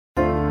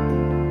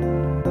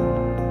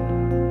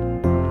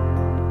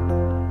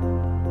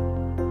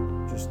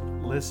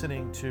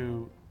listening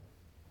to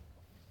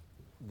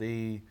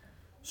the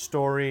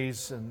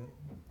stories and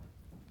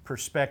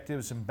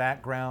perspectives and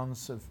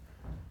backgrounds of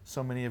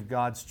so many of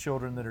God's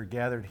children that are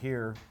gathered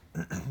here,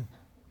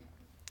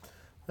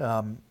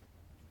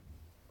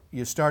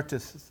 you start to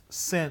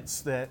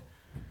sense that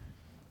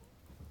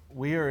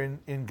we are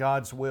in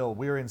God's will.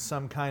 We are in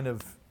some kind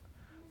of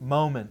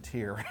moment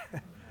here.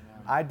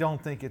 I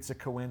don't think it's a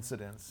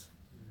coincidence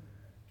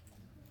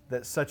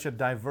that such a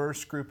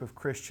diverse group of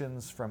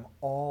Christians from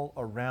all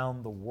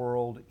around the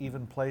world,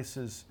 even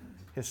places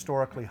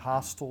historically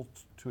hostile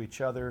to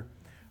each other,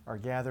 are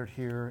gathered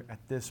here at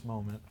this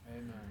moment.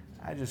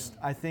 Amen.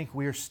 I think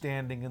we are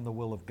standing in the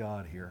will of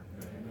God here.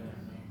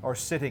 Amen. Or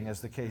sitting,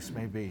 as the case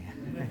may be.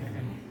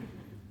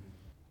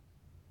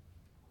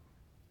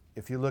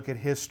 If you look at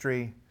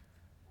history,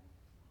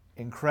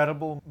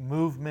 incredible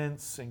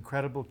movements,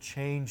 incredible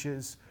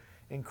changes,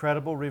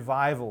 incredible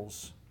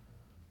revivals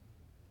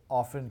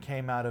often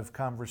came out of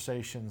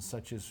conversations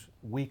such as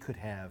we could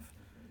have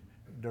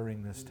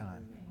during this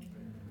time.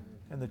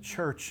 And the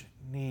church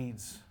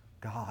needs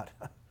God.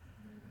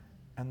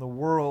 And the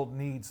world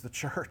needs the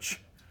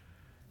church.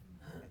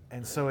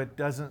 And so it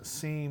doesn't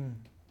seem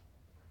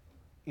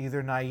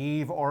either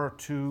naive or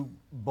too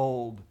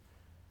bold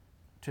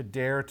to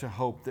dare to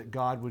hope that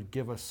God would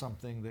give us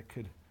something that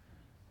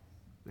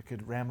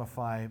could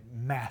ramify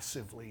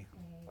massively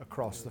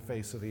across the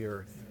face of the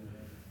earth.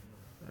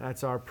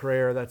 That's our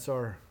prayer, that's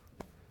our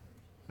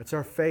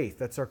faith,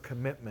 that's our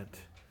commitment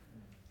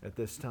at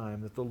this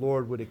time, that the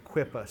Lord would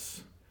equip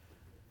us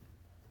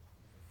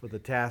for the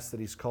task that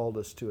He's called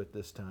us to at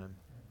this time.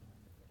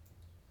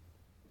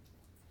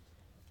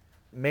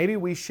 Maybe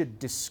we should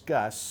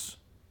discuss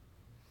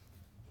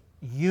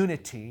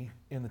unity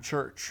in the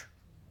church.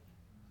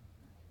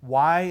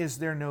 Why is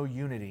there no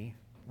unity?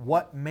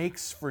 What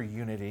makes for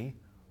unity?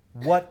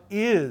 What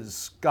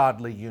is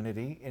godly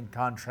unity in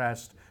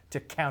contrast to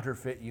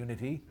counterfeit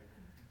unity?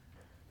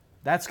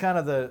 That's kind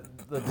of the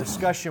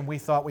discussion we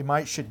thought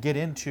we should get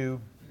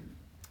into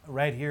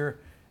right here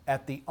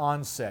at the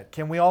onset.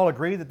 Can we all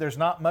agree that there's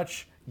not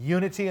much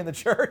unity in the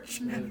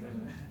church? Amen.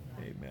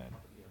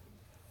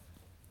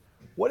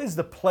 What is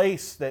the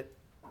place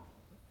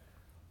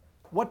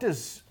what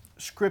does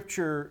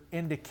Scripture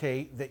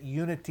indicate that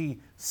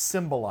unity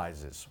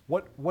symbolizes?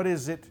 What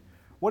is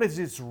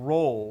its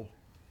role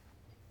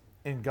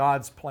in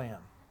God's plan?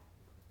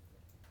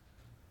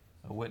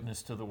 A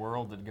witness to the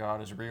world that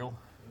God is real,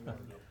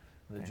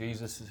 that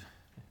Jesus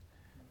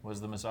was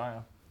the Messiah.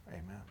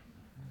 Amen.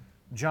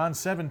 John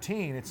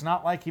 17, it's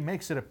not like He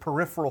makes it a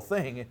peripheral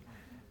thing.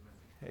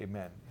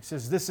 Amen. He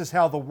says, this is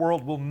how the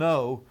world will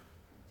know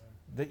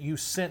that you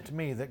sent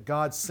me, that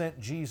God sent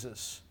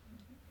Jesus.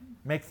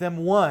 Make them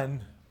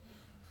one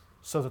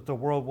so that the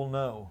world will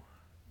know.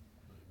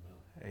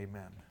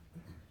 Amen.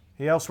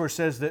 He elsewhere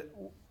says that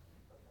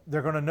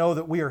they're going to know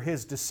that we are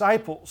His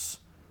disciples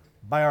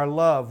by our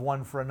love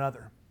one for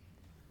another.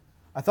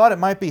 I thought it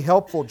might be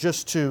helpful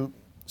just to,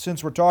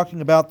 since we're talking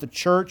about the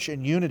church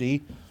and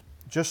unity,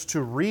 just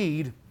to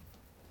read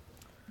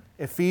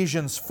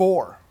Ephesians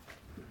 4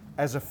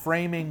 as a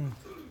framing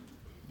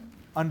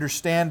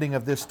understanding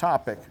of this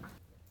topic.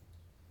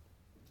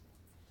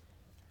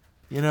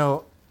 You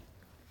know,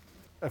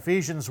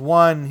 Ephesians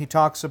 1, he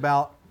talks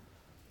about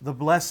the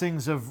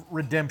blessings of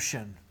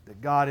redemption,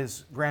 that God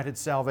has granted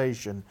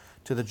salvation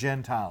to the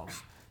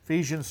Gentiles.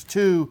 Ephesians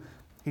 2,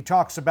 he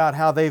talks about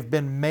how they've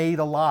been made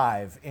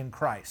alive in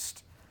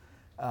Christ.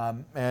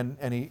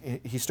 And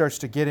he starts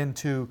to get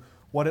into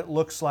what it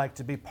looks like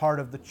to be part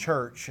of the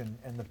church and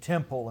the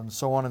temple and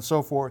so on and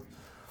so forth.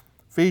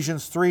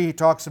 Ephesians 3, he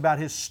talks about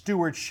his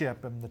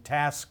stewardship and the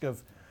task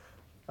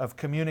of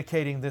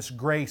communicating this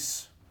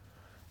grace.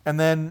 And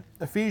then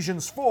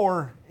Ephesians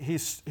 4,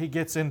 he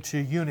gets into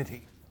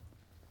unity.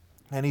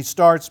 And he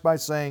starts by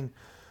saying,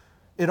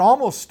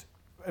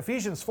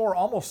 Ephesians 4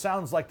 almost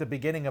sounds like the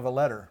beginning of a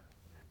letter.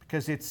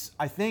 Because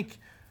I think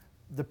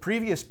the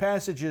previous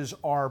passages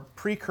are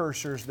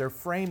precursors, they're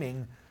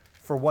framing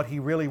for what he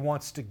really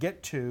wants to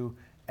get to.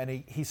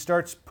 And he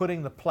starts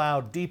putting the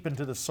plow deep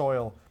into the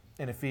soil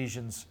in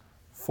Ephesians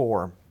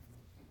 4.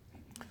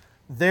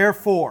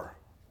 Therefore,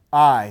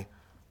 I,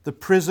 the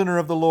prisoner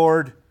of the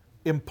Lord,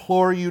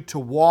 implore you to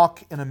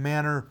walk in a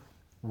manner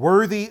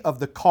worthy of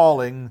the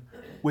calling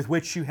with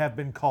which you have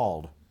been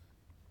called.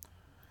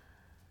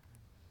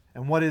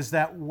 And what is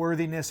that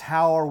worthiness?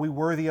 How are we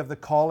worthy of the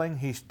calling?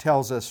 He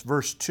tells us,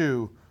 verse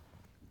 2,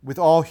 with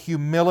all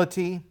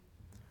humility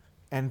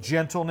and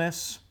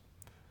gentleness,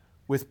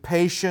 with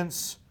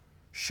patience,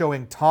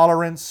 showing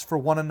tolerance for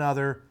one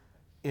another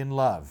in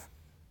love,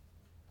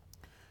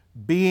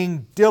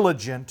 being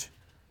diligent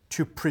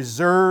to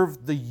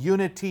preserve the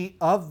unity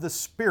of the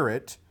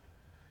Spirit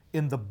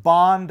in the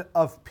bond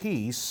of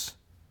peace.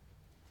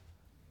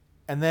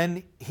 And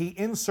then he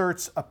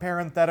inserts a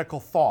parenthetical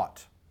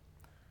thought.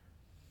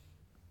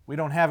 We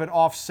don't have it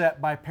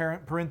offset by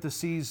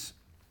parentheses,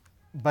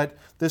 but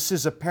this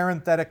is a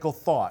parenthetical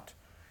thought.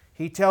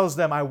 He tells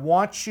them, I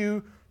want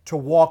you to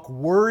walk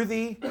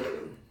worthy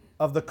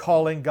of the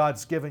calling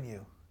God's given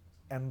you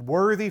And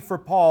worthy for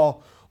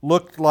Paul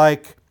looked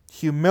like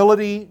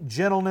humility,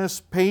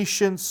 gentleness,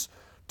 patience,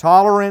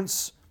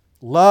 tolerance,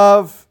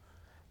 love,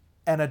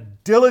 and a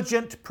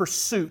diligent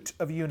pursuit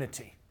of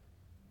unity.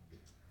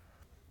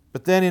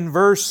 But then in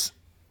verse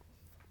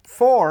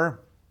 4,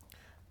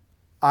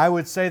 I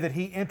would say that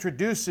he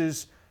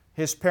introduces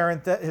his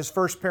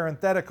first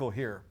parenthetical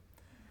here.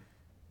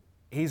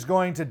 He's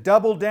going to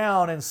double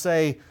down and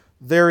say,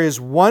 there is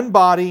one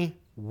body,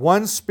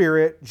 one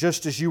Spirit,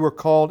 just as you were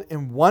called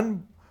in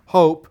one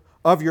hope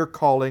of your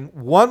calling,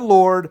 one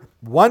Lord,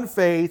 one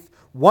faith,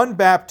 one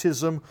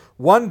baptism,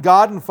 one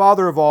God and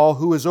Father of all,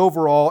 who is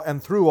over all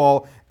and through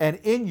all and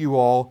in you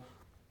all.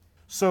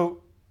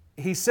 So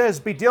he says,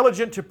 be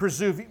diligent to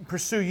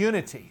pursue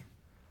unity,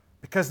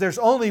 because there's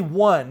only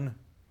one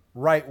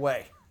right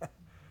way.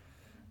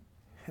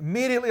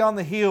 Immediately on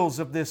the heels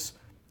of this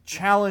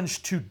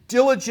challenge to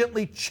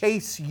diligently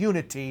chase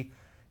unity,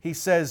 he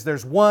says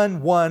there's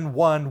one way.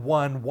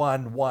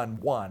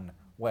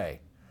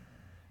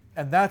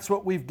 And that's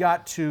what we've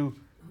got to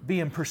be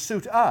in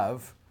pursuit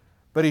of.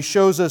 But he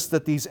shows us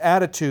that these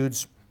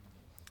attitudes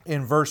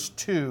in verse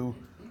 2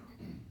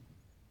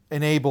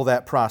 enable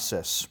that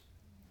process.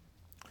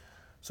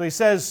 So he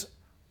says,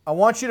 I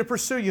want you to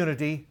pursue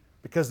unity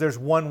because there's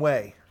one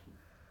way.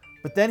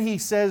 But then he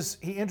says,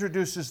 he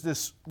introduces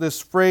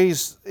this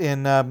phrase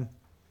in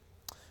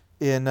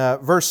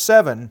verse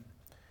 7.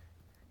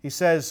 He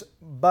says,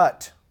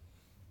 but.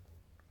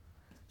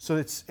 So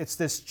it's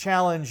this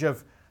challenge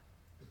of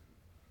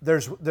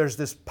there's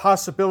this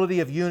possibility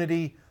of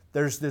unity,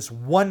 there's this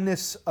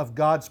oneness of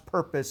God's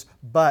purpose,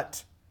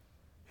 but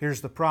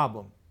here's the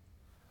problem.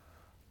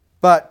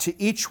 But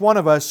to each one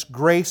of us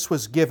grace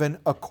was given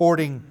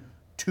according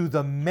to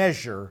the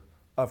measure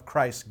of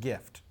Christ's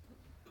gift.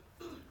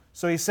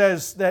 So he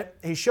says that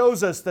he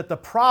shows us that the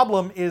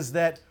problem is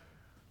that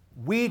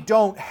we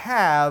don't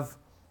have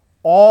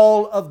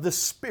all of the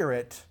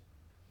Spirit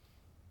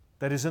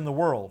that is in the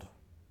world.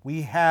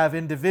 We have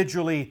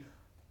individually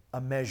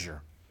a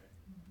measure,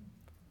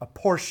 a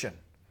portion.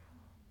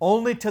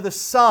 Only to the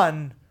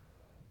Son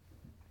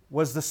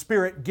was the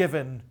Spirit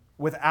given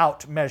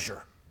without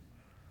measure.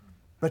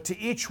 But to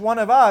each one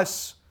of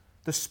us,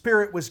 the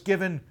Spirit was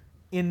given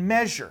in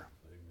measure.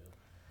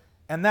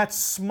 And that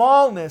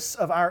smallness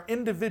of our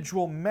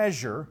individual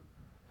measure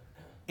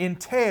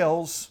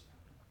entails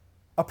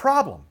a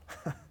problem.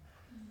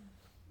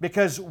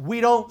 Because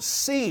we don't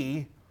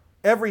see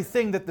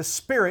everything that the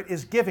Spirit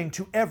is giving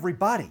to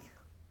everybody.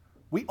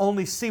 We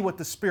only see what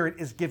the Spirit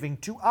is giving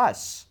to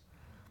us.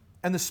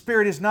 And the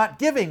Spirit is not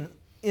giving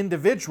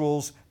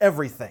individuals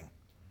everything.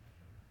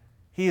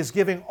 He is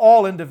giving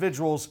all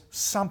individuals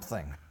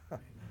something.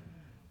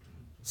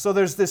 So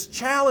there's this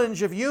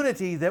challenge of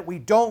unity that we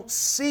don't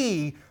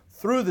see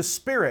through the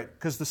Spirit,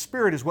 because the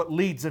Spirit is what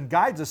leads and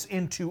guides us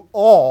into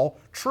all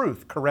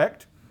truth,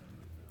 correct?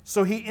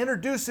 So he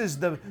introduces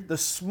the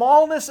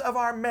smallness of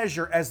our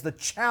measure as the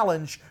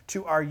challenge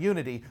to our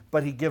unity,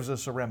 but he gives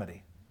us a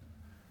remedy.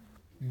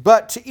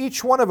 But to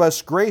each one of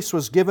us grace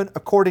was given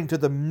according to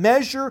the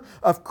measure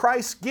of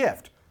Christ's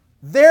gift.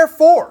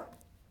 Therefore,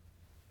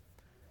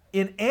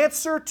 in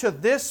answer to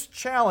this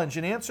challenge,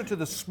 in answer to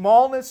the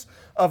smallness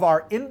of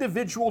our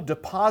individual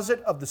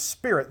deposit of the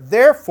Spirit,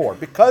 therefore,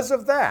 because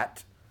of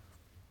that,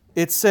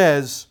 it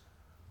says,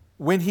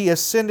 when he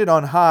ascended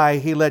on high,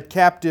 he led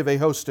captive a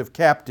host of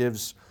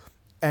captives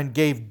and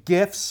gave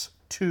gifts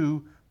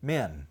to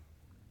men.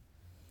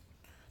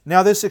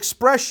 Now this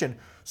expression,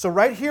 so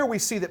right here we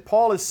see that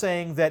Paul is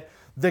saying that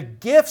the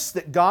gifts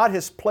that God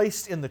has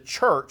placed in the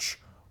church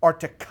are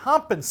to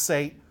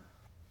compensate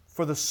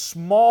for the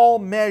small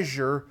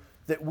measure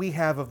that we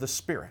have of the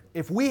Spirit.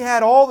 If we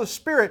had all the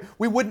Spirit,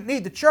 we wouldn't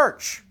need the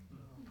church.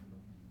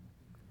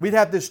 We'd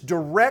have this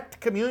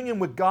direct communion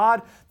with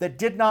God that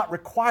did not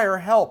require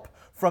help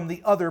from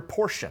the other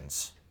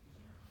portions.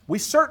 We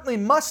certainly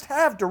must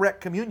have direct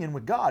communion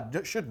with God,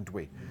 shouldn't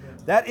we?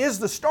 That is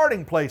the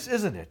starting place,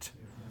 isn't it?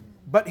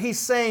 But he's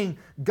saying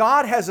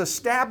God has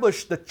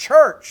established the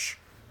church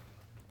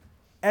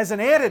as an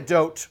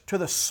antidote to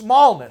the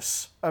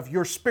smallness of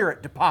your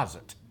Spirit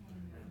deposit.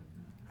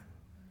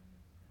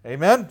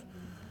 Amen?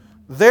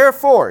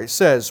 Therefore, he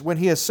says, when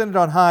he ascended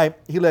on high,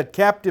 he led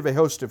captive a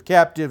host of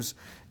captives,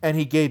 and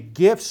he gave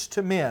gifts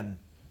to men.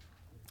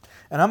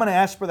 And I'm going to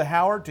ask Brother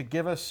Howard to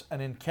give us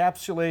an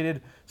encapsulated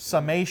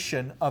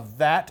summation of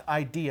that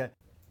idea.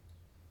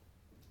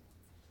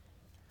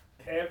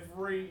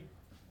 Every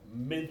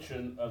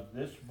mention of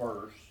this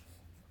verse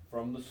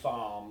from the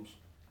Psalms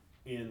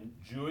in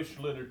Jewish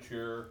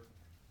literature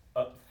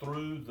up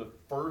through the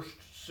 1st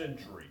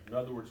century, in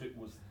other words, it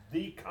was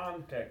the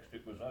context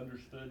it was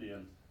understood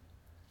in,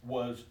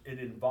 was it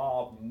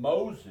involved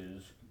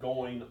Moses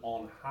going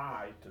on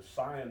high to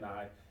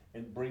Sinai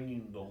and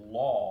bringing the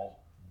law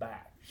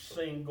back.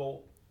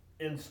 Single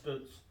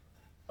instance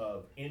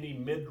of any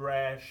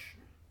midrash,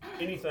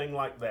 anything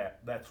like that.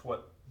 That's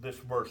what this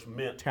verse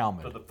meant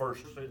Talmud. to the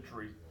 1st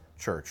century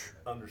Church.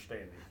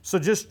 understanding. So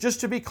just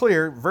to be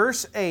clear,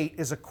 verse 8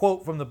 is a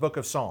quote from the book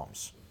of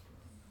Psalms.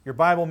 Your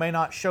Bible may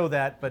not show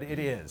that, but it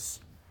is.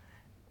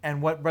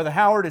 And what Brother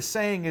Howard is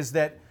saying is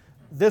that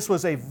this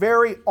was a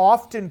very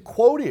often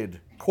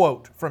quoted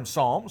quote from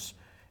Psalms.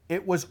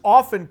 It was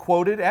often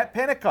quoted at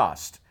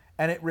Pentecost,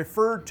 and it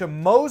referred to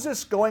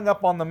Moses going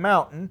up on the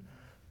mountain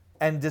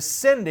and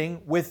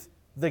descending with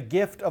the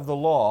gift of the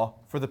law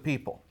for the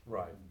people.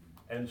 Right.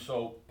 And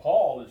so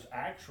Paul is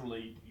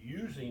actually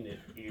using it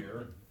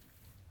here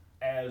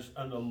as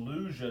an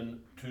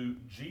allusion to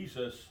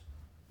Jesus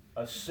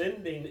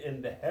ascending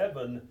into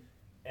heaven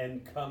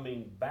and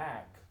coming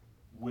back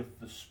with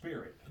the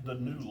Spirit, the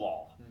new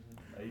law.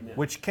 Amen.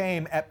 Which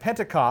came at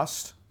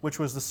Pentecost, which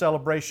was the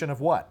celebration of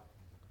what?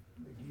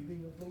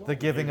 The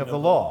giving of the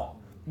law.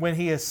 When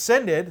he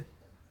ascended,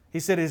 he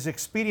said, it is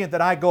expedient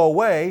that I go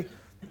away,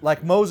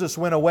 like Moses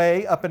went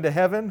away up into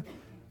heaven.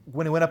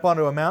 When he went up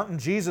onto a mountain,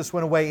 Jesus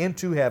went away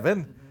into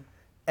heaven,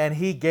 and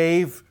he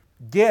gave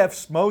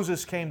gifts.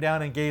 Moses came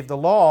down and gave the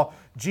law.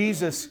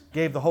 Jesus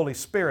gave the Holy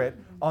Spirit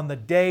on the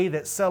day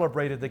that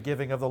celebrated the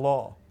giving of the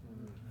law.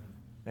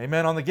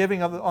 Amen. On the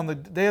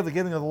day of the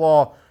giving of the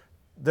law,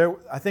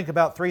 I think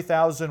about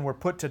 3,000 were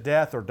put to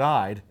death or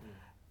died,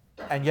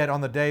 and yet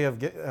on the day of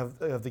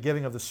the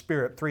giving of the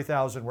Spirit,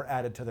 3,000 were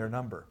added to their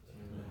number.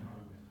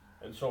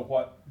 And so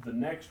what the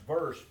next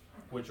verse,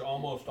 which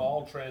almost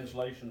all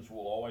translations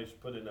will always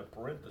put in a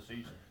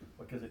parenthesis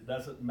because it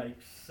doesn't make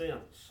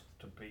sense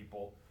to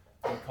people,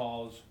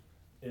 because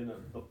in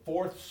the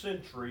 4th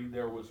century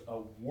there was a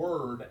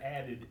word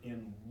added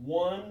in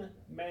one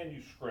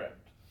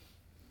manuscript.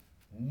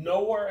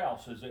 Nowhere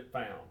else is it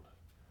found.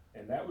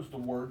 And that was the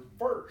word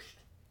first.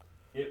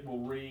 It will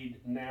read,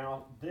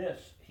 now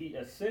this, he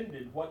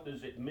ascended. What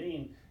does it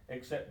mean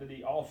except that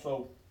he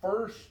also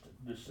first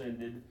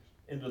descended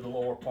into the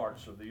lower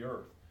parts of the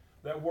earth?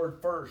 That word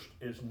first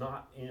is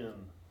not in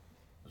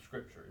the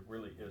Scripture. It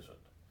really isn't.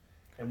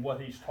 And what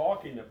he's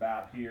talking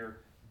about here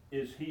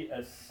is he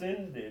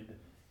ascended.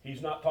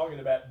 He's not talking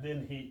about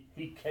then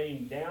he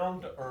came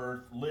down to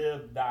earth,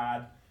 lived,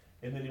 died,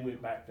 and then he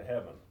went back to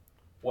heaven.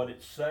 What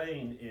it's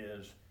saying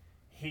is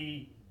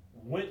he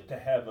went to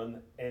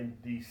heaven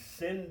and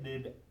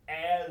descended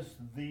as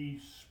the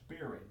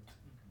Spirit.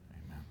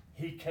 Amen.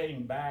 He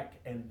came back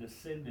and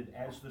descended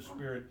as the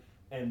Spirit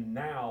and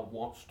now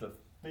wants to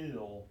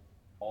fill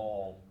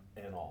all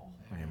in all.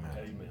 Amen.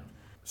 Amen.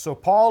 So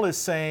Paul is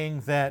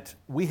saying that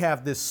we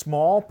have this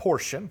small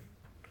portion.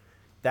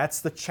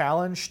 That's the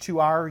challenge to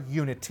our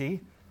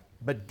unity.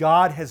 But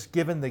God has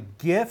given the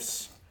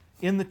gifts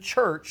in the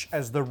church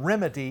as the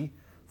remedy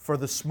for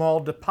the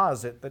small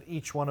deposit that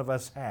each one of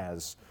us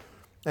has.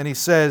 And he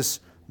says,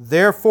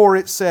 therefore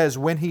it says,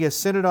 when he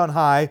ascended on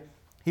high,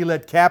 he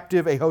led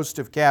captive a host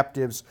of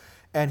captives,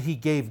 and he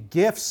gave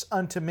gifts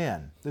unto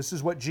men. This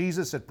is what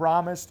Jesus had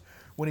promised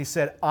when he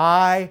said,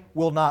 I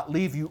will not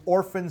leave you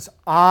orphans,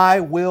 I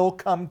will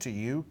come to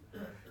you.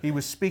 He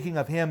was speaking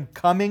of him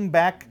coming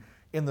back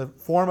in the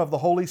form of the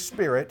Holy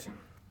Spirit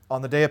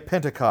on the day of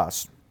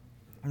Pentecost.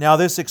 Now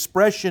this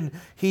expression,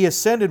 he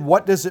ascended,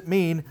 what does it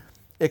mean?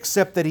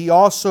 Except that he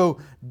also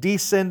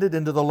descended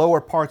into the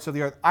lower parts of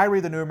the earth. I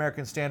read the New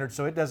American Standard,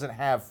 so it doesn't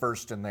have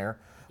first in there.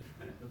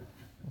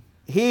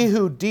 He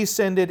who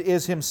descended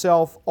is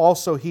himself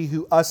also he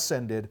who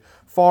ascended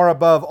far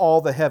above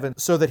all the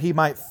heavens, so that he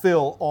might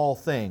fill all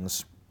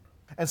things.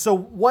 And so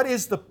what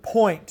is the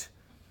point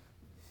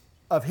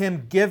of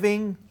him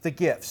giving the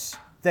gifts?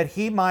 That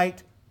he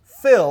might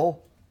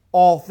fill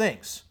all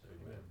things.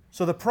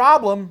 So the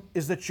problem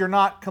is that you're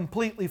not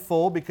completely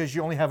full because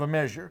you only have a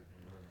measure.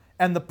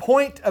 And the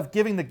point of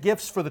giving the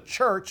gifts for the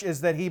church is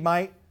that he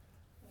might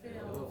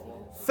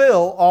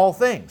fill all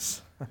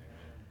things.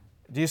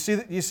 Do you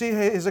see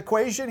his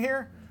equation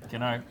here?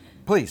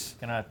 Please.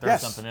 Can I throw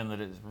something in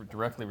that is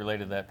directly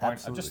related to that point?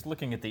 Absolutely. I'm just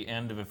looking at the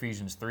end of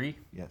Ephesians 3.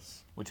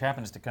 Yes. Which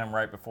happens to come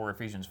right before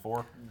Ephesians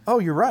 4. Oh,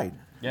 you're right.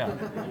 Yeah.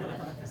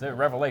 It's a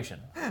revelation.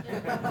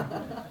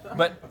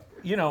 But,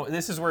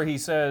 this is where he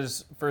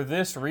says, for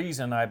this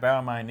reason I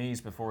bow my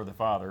knees before the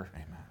Father.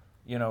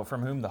 Amen.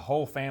 From whom the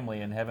whole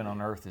family in heaven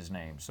and earth is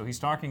named. So he's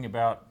talking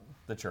about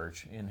the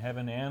church in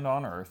heaven and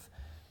on earth.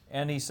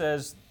 And he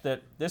says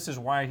that this is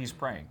why he's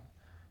praying.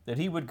 That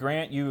he would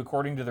grant you,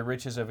 according to the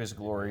riches of his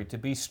glory, to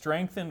be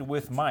strengthened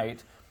with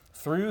might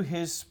through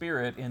his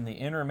Spirit in the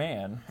inner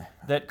man,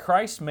 that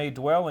Christ may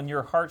dwell in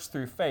your hearts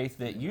through faith,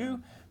 that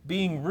you,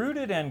 being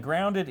rooted and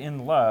grounded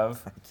in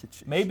love,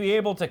 may be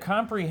able to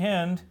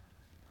comprehend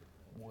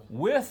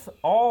with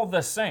all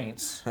the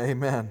saints.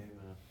 Amen.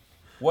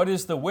 What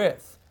is the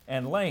width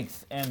and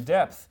length and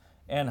depth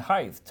and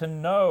height, to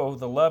know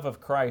the love of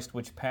Christ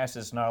which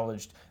passes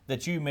knowledge,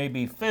 that you may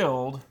be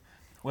filled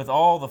with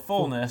all the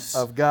fullness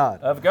of God.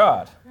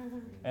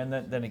 And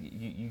then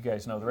you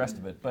guys know the rest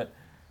of it. But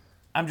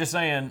I'm just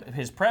saying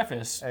his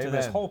preface to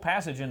this whole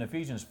passage in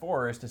Ephesians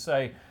 4 is to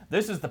say,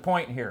 this is the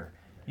point here.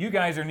 You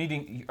guys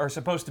are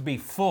supposed to be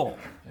full.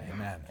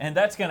 Amen. And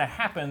that's going to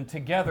happen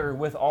together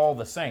with all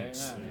the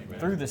saints. Amen.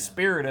 Through the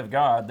Spirit of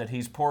God that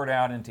he's poured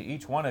out into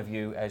each one of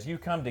you. As you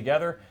come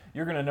together,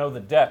 you're going to know the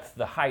depth,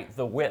 the height,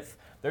 the width.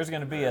 There's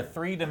going to be a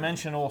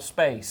three-dimensional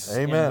space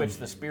in which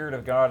the Spirit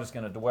of God is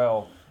going to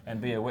dwell and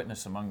be a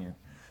witness among you.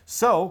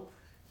 So,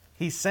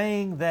 He's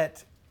saying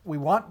that we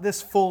want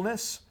this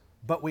fullness,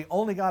 but we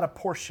only got a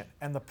portion.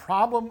 And the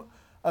problem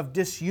of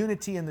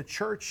disunity in the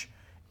church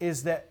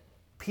is that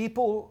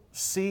people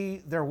see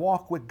their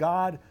walk with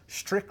God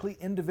strictly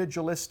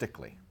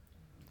individualistically.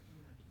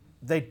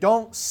 They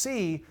don't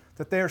see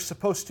that they're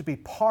supposed to be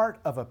part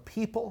of a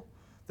people.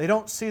 They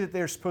don't see that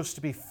they're supposed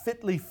to be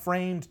fitly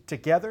framed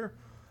together.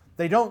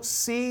 They don't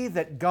see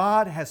that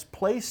God has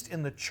placed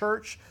in the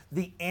church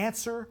the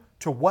answer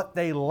to what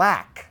they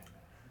lack.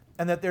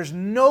 And that there's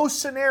no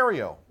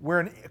scenario where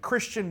a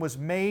Christian was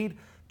made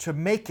to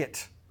make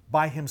it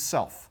by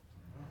himself.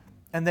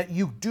 And that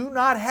you do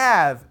not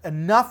have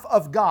enough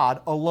of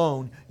God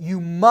alone. You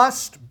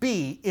must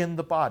be in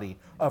the body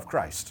of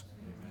Christ.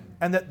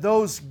 And that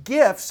those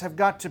gifts have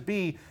got to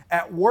be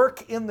at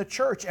work in the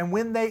church. And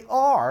when they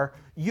are,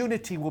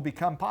 unity will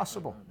become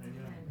possible.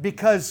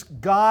 Because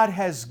God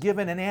has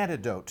given an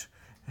antidote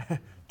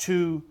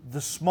to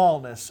the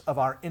smallness of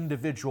our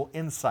individual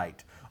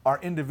insight, our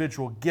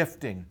individual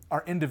gifting,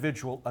 our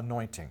individual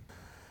anointing.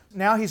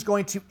 Now He's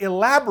going to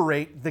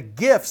elaborate the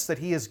gifts that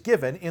He has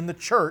given in the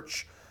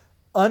church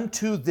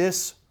unto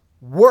this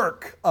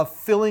work of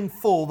filling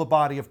full the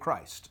body of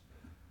Christ.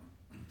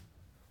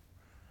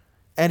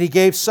 And He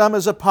gave some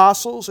as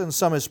apostles, and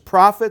some as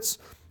prophets,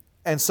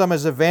 and some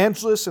as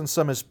evangelists, and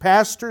some as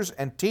pastors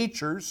and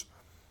teachers,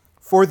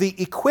 for the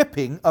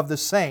equipping of the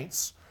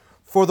saints,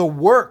 for the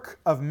work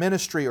of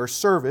ministry or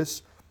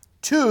service,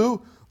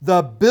 to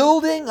the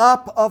building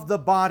up of the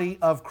body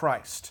of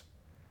Christ.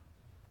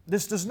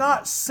 This does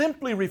not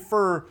simply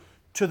refer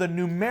to the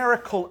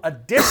numerical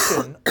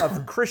addition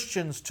of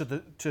Christians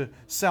to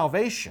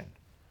salvation.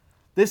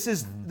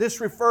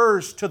 This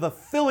refers to the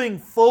filling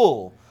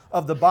full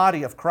of the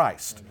body of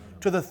Christ,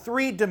 to the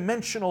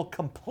three-dimensional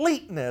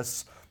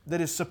completeness that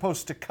is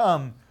supposed to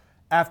come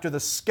after the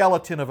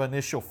skeleton of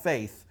initial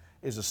faith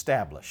is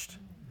established.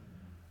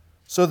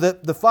 So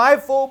that the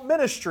fivefold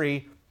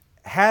ministry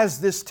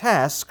has this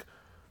task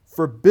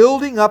for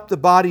building up the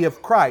body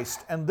of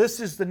Christ. And this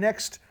is the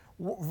next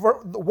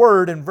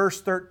word in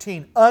verse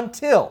 13.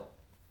 Until.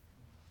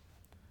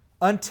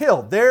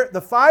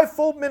 The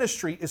fivefold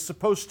ministry is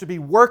supposed to be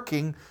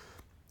working,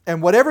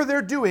 and whatever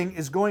they're doing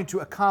is going to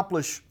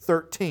accomplish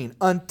 13.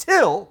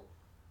 Until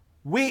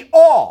we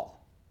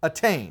all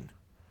attain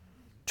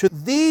to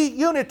the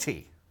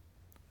unity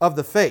of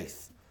the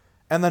faith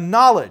and the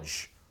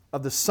knowledge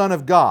of the Son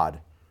of God,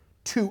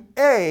 to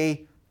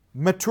a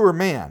mature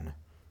man,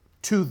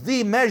 to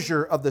the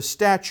measure of the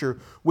stature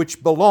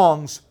which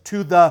belongs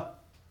to the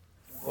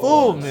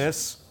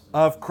fullness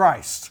of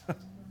Christ.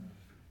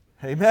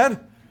 Amen?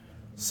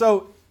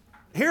 So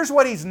here's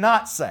what He's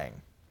not saying.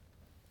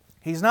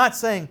 He's not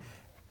saying,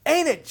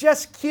 ain't it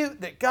just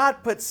cute that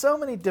God put so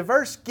many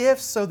diverse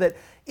gifts so that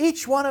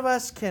each one of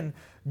us can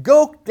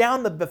go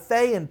down the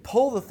buffet and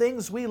pull the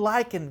things we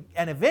like, and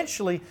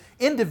eventually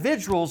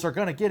individuals are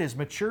going to get as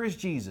mature as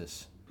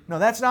Jesus. No,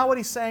 that's not what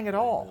He's saying at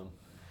all.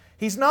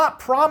 He's not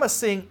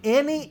promising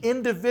any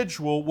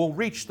individual will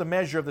reach the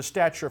measure of the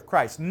stature of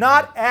Christ.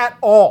 Not at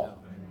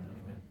all.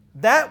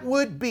 That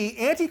would be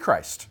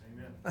Antichrist.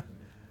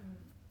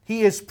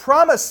 He is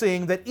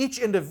promising that each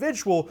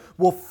individual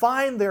will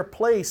find their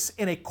place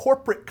in a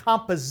corporate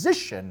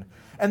composition,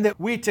 and that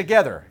we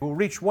together will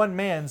reach one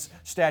man's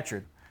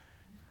stature.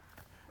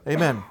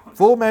 Amen.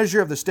 Full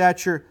measure of the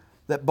stature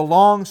that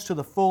belongs to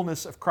the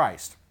fullness of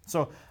Christ.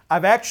 So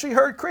I've actually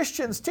heard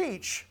Christians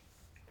teach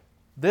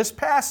this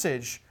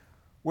passage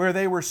where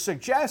they were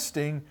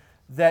suggesting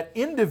that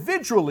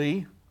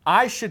individually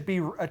I should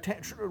be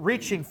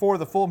reaching for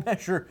the full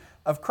measure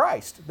of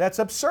Christ. That's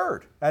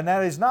absurd, and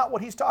that is not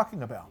what he's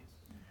talking about.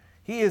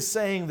 He is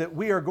saying that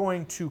we are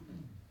going to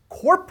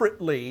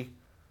corporately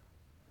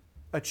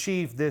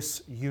achieve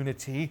this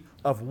unity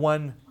of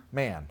one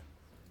man,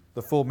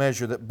 the full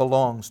measure that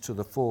belongs to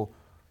the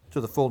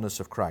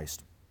fullness of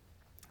Christ.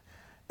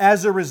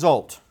 As a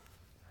result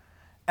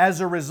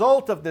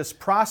of this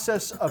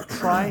process of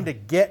trying to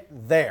get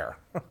there,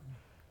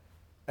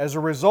 as a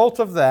result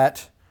of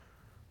that,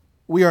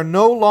 we are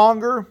no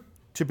longer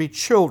to be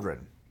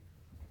children,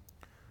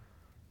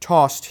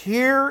 tossed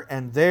here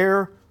and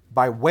there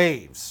by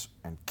waves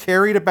and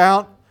carried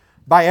about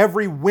by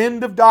every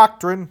wind of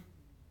doctrine,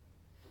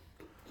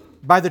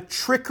 by the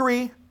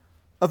trickery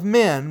of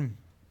men,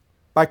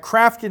 by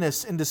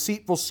craftiness and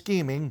deceitful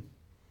scheming,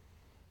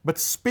 but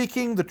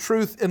speaking the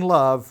truth in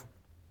love,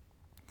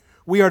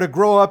 we are to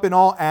grow up in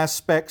all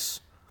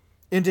aspects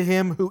into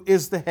Him who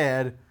is the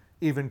head,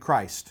 even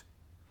Christ,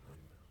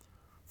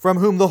 from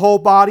whom the whole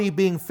body,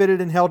 being fitted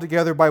and held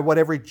together by what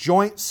every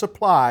joint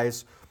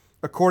supplies,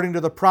 according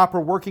to the proper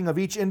working of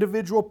each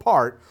individual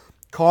part,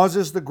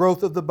 causes the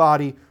growth of the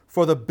body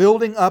for the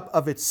building up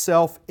of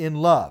itself in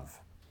love.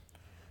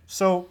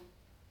 So,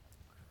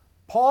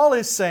 Paul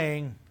is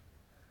saying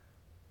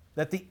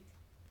that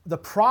the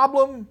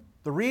problem,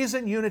 the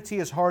reason unity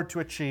is hard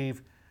to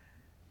achieve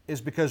is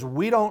because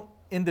we don't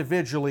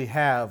individually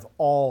have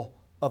all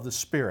of the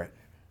Spirit.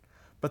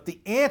 But the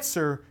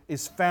answer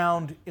is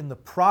found in the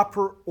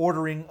proper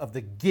ordering of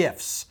the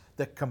gifts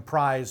that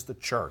comprise the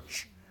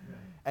church.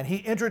 And he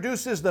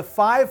introduces the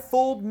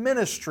fivefold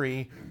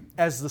ministry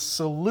as the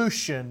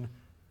solution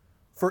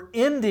for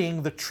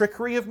ending the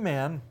trickery of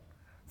men,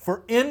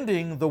 for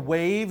ending the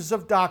waves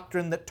of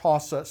doctrine that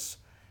toss us,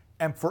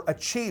 and for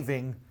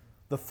achieving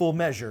the full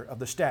measure of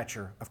the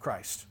stature of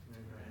Christ.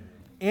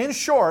 In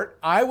short,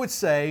 I would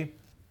say,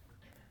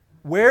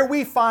 where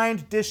we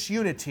find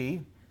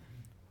disunity,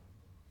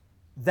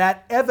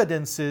 that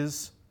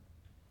evidences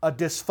a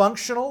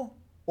dysfunctional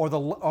or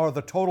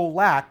the total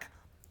lack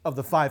of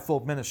the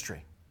fivefold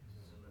ministry.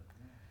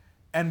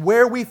 And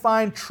where we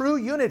find true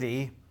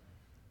unity,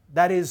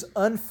 that is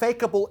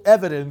unfakeable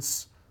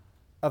evidence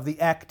of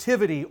the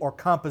activity or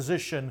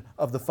composition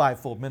of the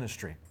fivefold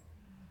ministry.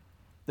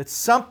 That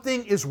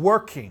something is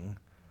working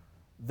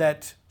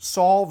that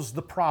solves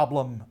the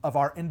problem of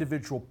our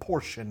individual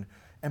portion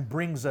and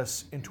brings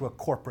us into a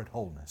corporate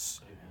wholeness.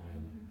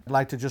 I'd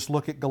like to just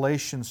look at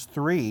Galatians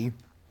 3,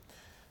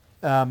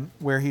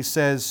 where he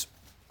says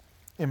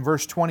in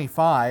verse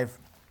 25,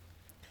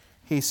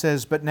 he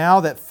says, "But now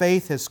that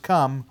faith has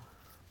come,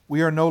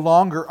 we are no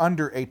longer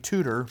under a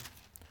tutor,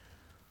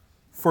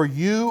 for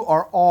you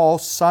are all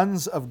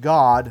sons of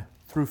God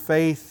through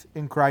faith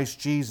in Christ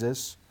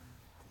Jesus.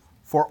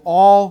 For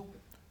all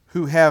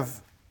who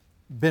have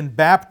been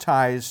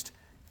baptized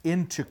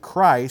into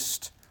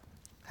Christ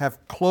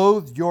have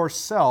clothed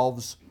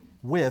yourselves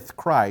with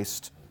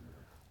Christ.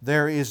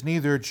 There is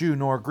neither Jew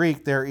nor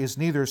Greek, there is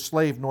neither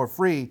slave nor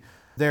free,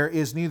 there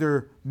is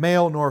neither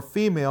male nor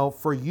female,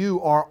 for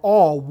you are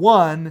all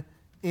one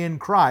in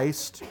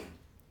Christ.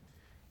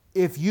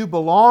 If you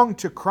belong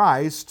to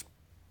Christ,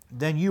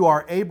 then you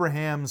are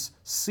Abraham's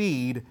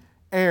seed,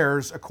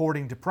 heirs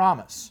according to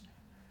promise."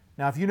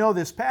 Now, if you know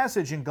this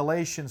passage in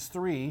Galatians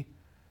 3,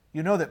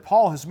 you know that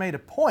Paul has made a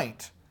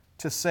point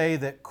to say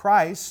that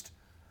Christ,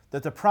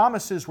 that the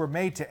promises were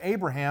made to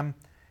Abraham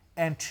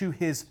and to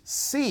his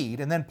seed.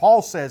 And then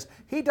Paul says,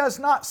 he does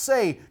not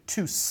say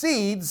to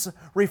seeds,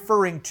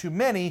 referring to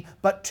many,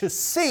 but to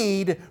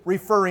seed,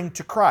 referring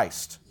to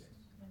Christ.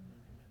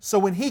 So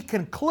when he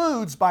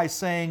concludes by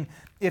saying,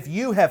 if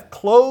you have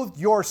clothed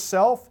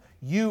yourself,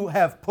 you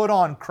have put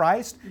on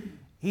Christ,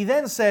 he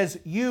then says,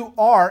 you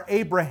are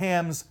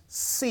Abraham's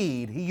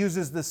seed. He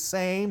uses the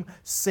same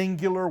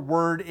singular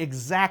word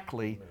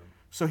exactly.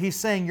 So he's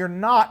saying you're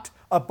not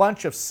a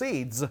bunch of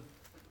seeds.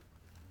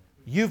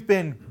 You've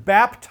been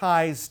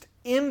baptized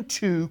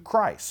into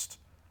Christ.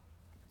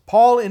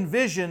 Paul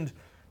envisioned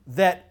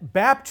that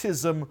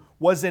baptism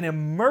was an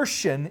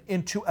immersion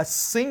into a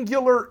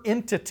singular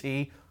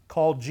entity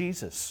called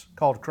Jesus,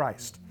 called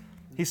Christ.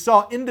 He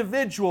saw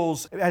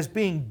individuals as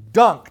being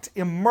dunked,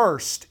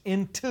 immersed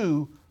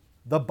into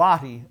the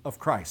body of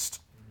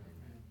Christ.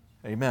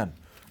 Amen.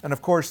 And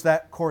of course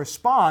that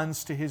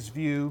corresponds to his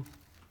view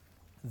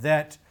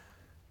that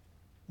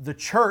the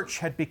church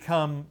had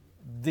become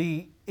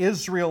the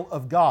Israel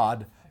of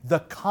God, the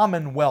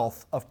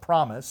commonwealth of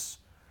promise.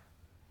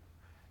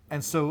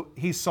 And so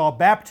he saw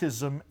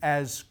baptism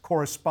as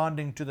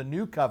corresponding to the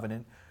new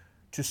covenant,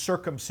 to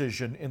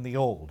circumcision in the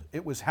old.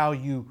 It was how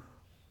you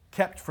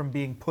kept from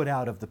being put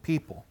out of the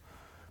people.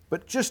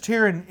 But just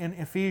here in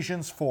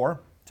Ephesians 4,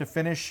 to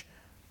finish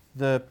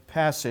the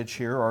passage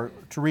here, or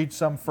to read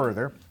some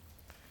further,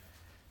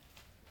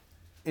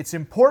 it's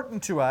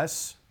important to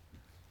us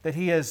that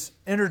he has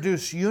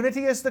introduced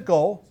unity as the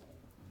goal,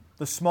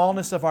 the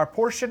smallness of our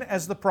portion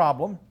as the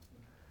problem,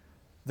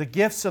 the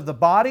gifts of the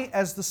body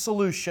as the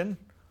solution,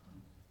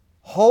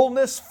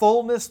 wholeness,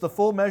 fullness, the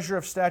full measure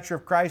of stature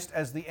of Christ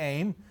as the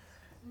aim,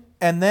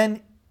 and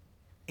then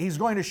he's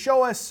going to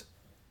show us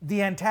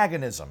the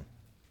antagonism.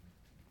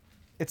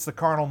 It's the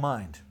carnal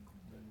mind.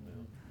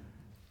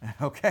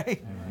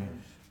 Okay?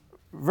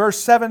 Verse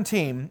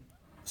 17,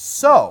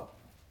 "So,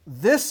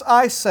 this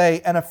I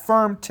say and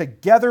affirm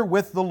together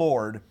with the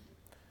Lord,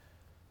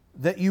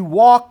 that you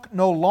walk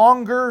no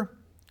longer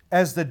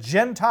as the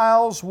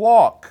Gentiles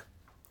walk."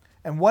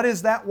 And what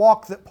is that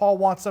walk that Paul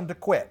wants them to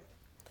quit?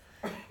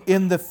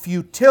 "In the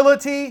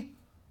futility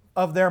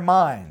of their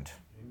mind."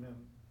 Amen.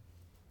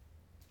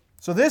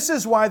 So this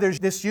is why there's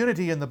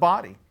disunity in the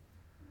body.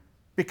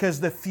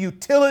 Because the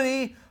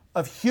futility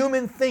of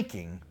human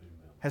thinking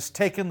has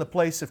taken the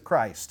place of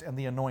Christ and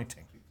the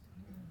anointing.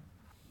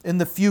 "In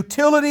the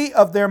futility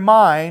of their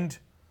mind,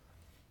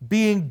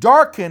 being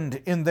darkened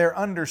in their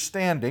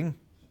understanding."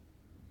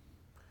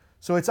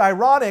 So it's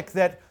ironic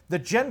that the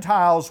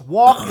Gentiles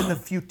walk in the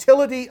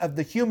futility of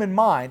the human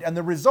mind, and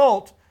the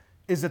result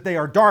is that they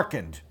are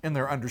darkened in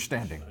their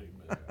understanding.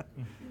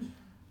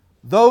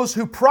 Those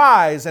who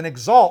prize and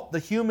exalt the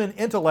human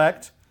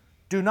intellect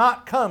do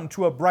not come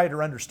to a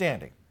brighter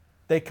understanding.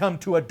 They come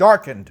to a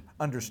darkened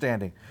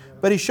understanding.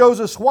 But he shows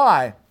us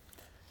why.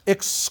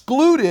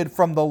 Excluded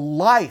from the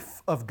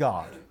life of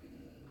God.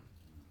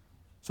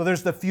 So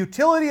there's the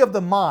futility of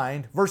the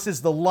mind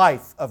versus the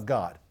life of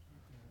God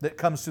that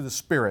comes through the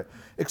Spirit.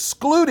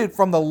 Excluded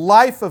from the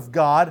life of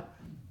God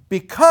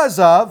because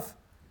of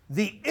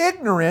the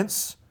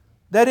ignorance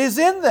that is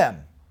in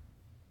them.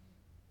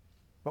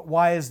 But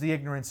why is the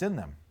ignorance in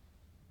them?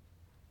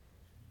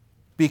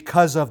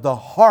 Because of the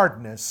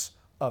hardness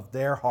of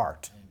their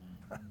heart.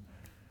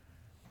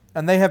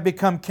 And they have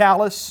become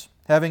callous,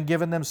 having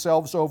given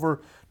themselves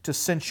over to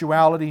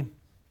sensuality,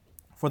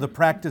 for the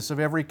practice of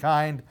every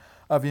kind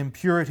of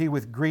impurity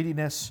with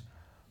greediness.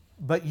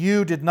 But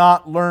you did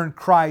not learn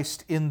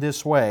Christ in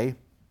this way,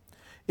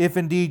 if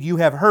indeed you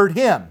have heard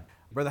Him.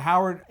 Brother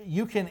Howard,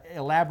 you can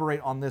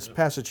elaborate on this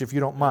passage if you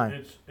don't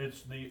mind.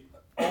 It's the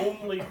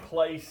only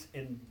place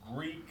in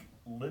Greek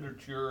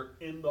literature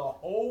in the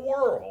whole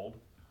world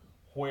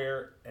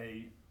where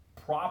a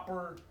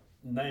proper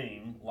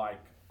name like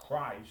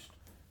Christ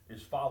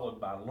is followed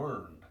by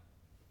learned,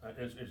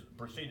 is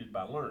preceded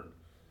by learned.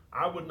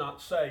 I would not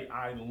say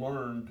I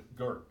learned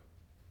Gert.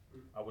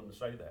 I wouldn't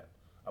say that.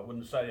 I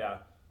wouldn't say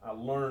I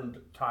learned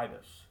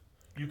Titus.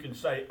 You can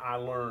say I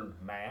learned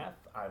math,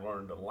 I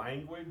learned a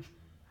language,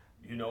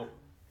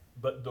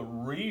 but the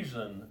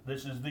reason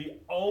this is the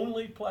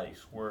only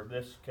place where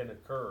this can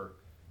occur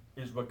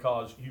is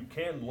because you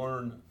can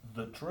learn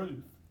the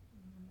truth,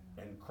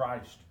 and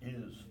Christ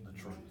is the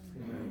truth.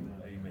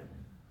 Amen.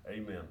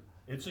 Amen.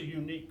 It's a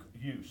unique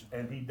use,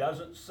 and he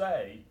doesn't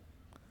say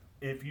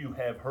if you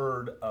have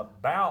heard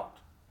about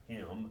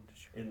him,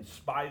 in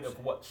spite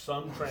of what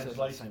some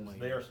translations,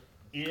 there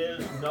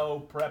is no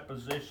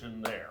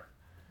preposition there.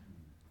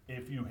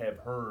 If you have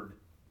heard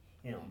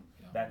him,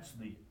 that's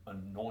the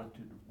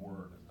anointed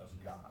word of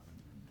God.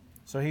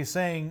 So he's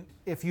saying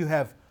if you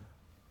have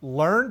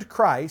learned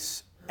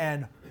Christ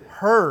and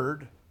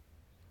heard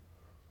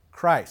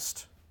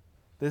Christ,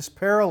 this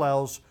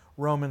parallels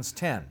Romans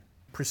 10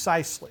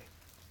 precisely.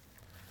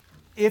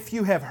 If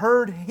you have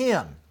heard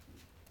Him,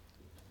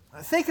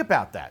 think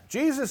about that.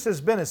 Jesus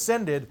has been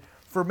ascended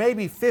for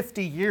maybe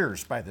 50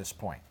 years by this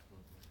point.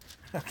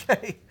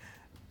 Okay?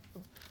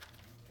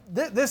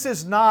 This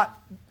is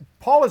not,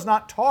 Paul is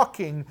not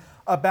talking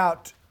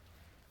about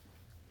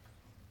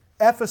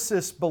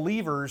Ephesus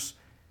believers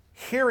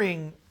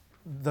hearing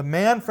the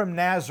man from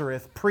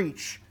Nazareth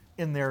preach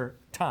in their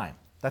time.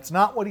 That's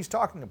not what he's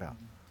talking about.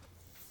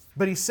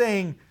 But he's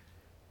saying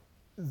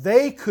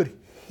they could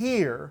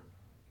hear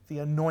the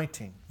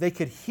anointing. They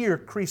could hear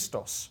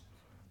Christos.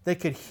 They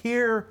could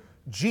hear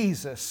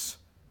Jesus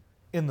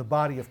in the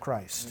body of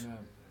Christ. Amen.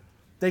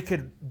 They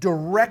could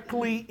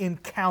directly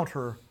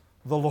encounter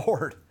the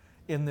Lord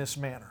in this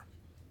manner.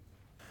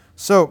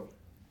 So,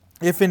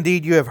 if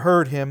indeed you have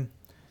heard Him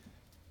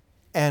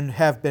and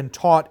have been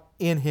taught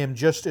in Him,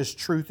 just as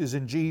truth is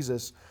in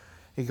Jesus,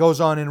 he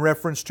goes on in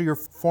reference to your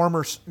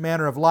former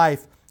manner of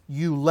life,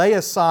 you lay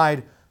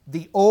aside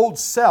the old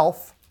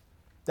self,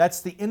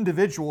 that's the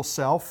individual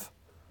self,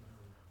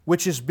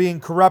 which is being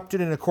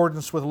corrupted in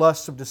accordance with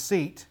lusts of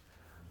deceit,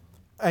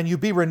 and you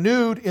be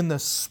renewed in the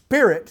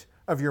spirit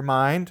of your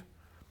mind,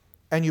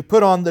 and you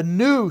put on the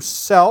new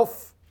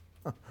self,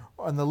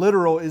 and the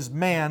literal is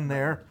man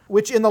there,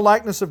 which in the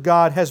likeness of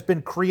God has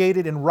been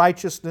created in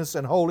righteousness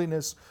and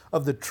holiness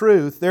of the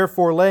truth.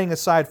 Therefore, laying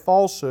aside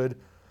falsehood,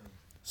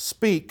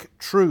 speak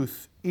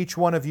truth, each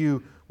one of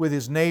you with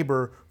his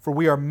neighbor, for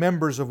we are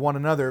members of one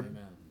another.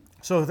 Amen.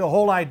 So the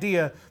whole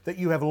idea that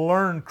you have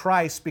learned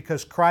Christ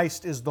because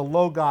Christ is the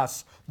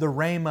Logos, the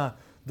Rhema,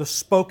 the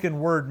spoken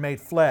word made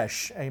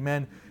flesh.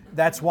 Amen.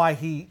 That's why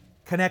he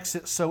connects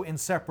it so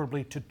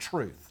inseparably to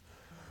truth.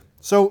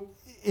 So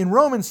in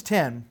Romans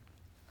 10,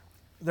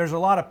 there's a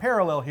lot of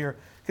parallel here.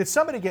 Could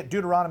somebody get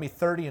Deuteronomy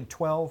 30 and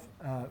 12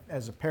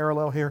 as a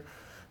parallel here?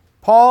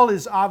 Paul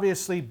is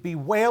obviously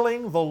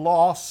bewailing the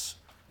loss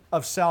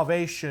of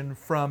salvation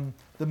from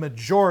the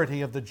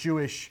majority of the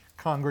Jewish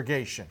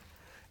congregation.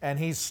 And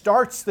he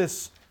starts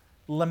this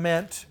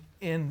lament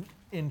in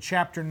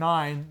chapter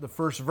 9, the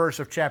first verse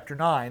of chapter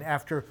 9,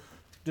 after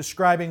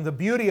describing the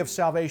beauty of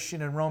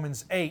salvation in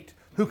Romans 8,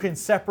 who can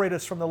separate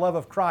us from the love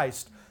of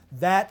Christ.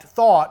 That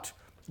thought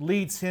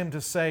leads him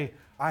to say,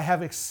 I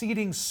have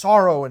exceeding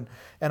sorrow and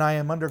I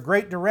am under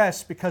great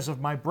duress because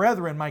of my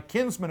brethren, my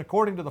kinsmen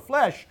according to the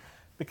flesh,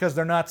 because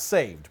they're not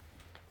saved.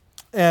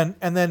 And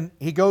then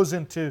he goes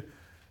into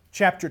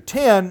chapter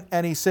 10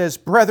 and he says,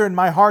 Brethren,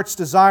 my heart's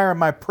desire and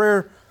my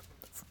prayer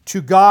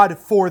to God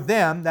for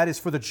them, that is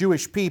for the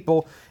Jewish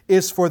people,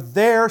 is for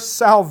their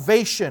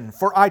salvation.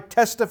 For I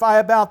testify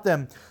about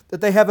them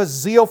that they have a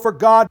zeal for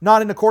God,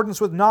 not in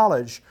accordance with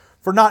knowledge.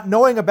 For not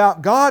knowing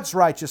about God's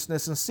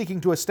righteousness and seeking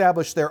to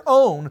establish their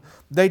own,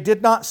 they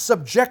did not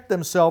subject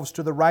themselves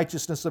to the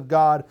righteousness of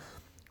God.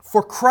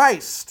 For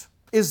Christ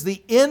is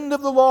the end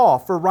of the law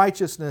for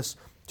righteousness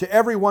to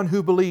everyone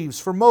who believes.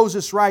 For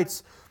Moses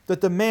writes that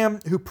the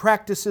man who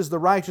practices the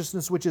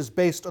righteousness which is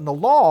based on the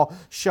law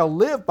shall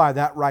live by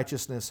that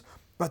righteousness.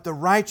 But the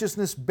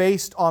righteousness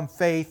based on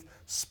faith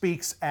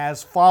speaks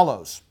as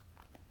follows.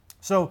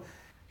 So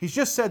he's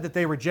just said that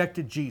they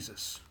rejected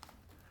Jesus.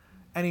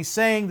 And he's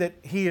saying that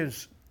he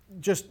is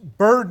just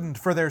burdened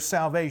for their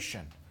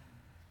salvation.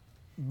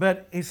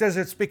 But he says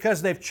it's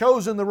because they've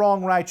chosen the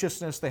wrong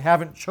righteousness. They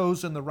haven't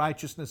chosen the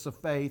righteousness of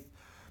faith.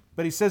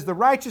 But he says the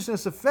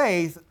righteousness of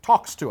faith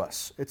talks to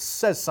us. It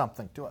says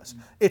something to us.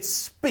 It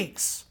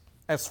speaks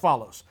as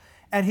follows.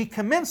 And he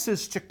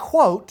commences to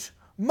quote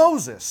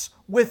Moses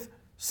with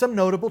some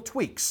notable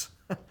tweaks.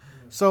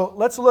 So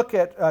let's look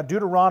at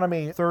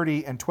Deuteronomy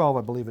 30 and 12,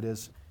 I believe it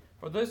is.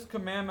 For this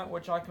commandment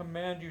which I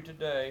command you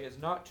today is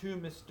not too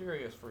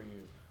mysterious for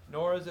you,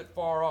 nor is it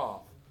far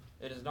off.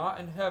 It is not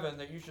in heaven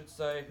that you should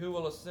say, who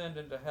will ascend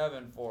into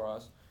heaven for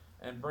us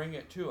and bring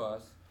it to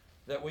us,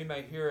 that we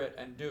may hear it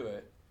and do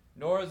it.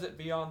 Nor is it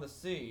beyond the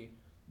sea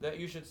that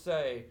you should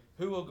say,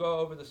 who will go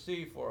over the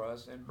sea for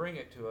us and bring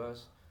it to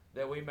us,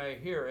 that we may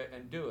hear it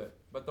and do it.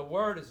 But the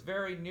word is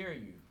very near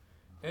you,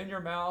 in your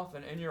mouth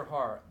and in your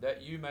heart,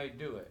 that you may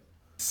do it.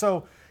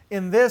 So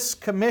in this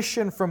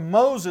commission from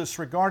Moses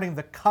regarding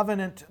the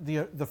covenant,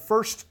 the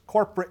first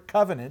corporate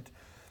covenant,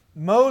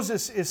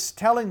 Moses is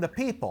telling the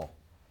people,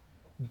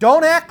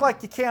 don't act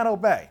like you can't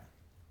obey.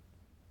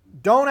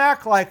 Don't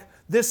act like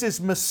this is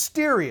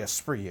mysterious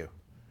for you.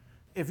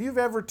 If you've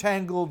ever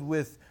tangled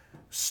with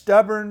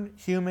stubborn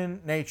human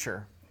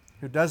nature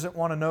who doesn't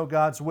want to know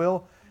God's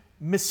will,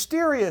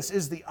 mysterious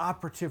is the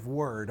operative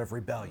word of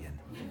rebellion.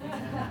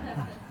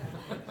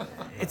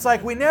 It's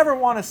like we never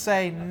want to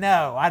say,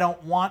 no, I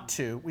don't want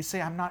to. We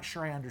say, I'm not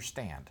sure I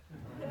understand.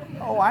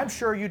 Oh, I'm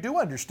sure you do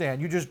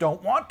understand. You just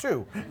don't want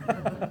to.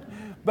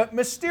 But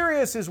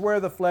mysterious is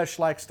where the flesh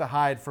likes to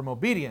hide from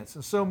obedience.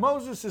 And so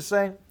Moses is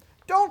saying,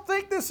 don't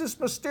think this is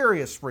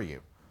mysterious for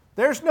you.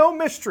 There's no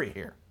mystery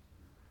here.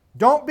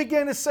 Don't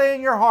begin to say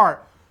in your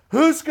heart,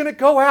 who's going to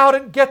go out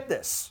and get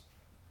this?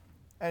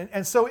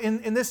 And so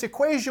in this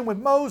equation with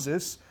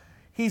Moses,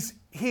 he's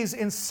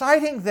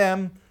inciting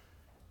them,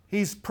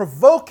 he's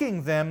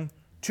provoking them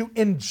to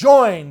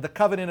enjoin the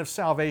covenant of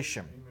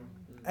salvation.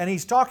 And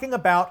he's talking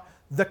about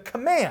the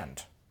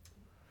command.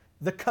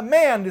 The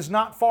command is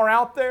not far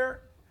out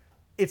there.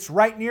 It's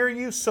right near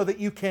you so that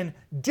you can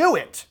do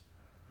it.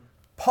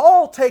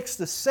 Paul takes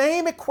the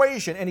same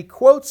equation and he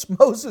quotes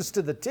Moses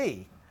to the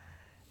T,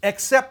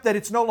 except that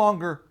it's no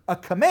longer a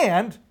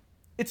command,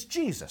 it's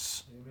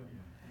Jesus.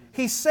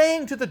 He's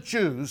saying to the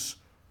Jews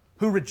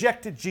who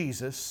rejected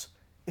Jesus,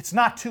 it's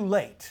not too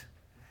late.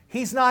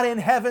 He's not in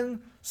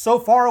heaven so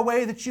far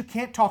away that you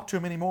can't talk to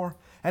him anymore.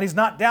 And he's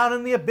not down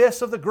in the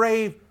abyss of the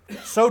grave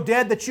so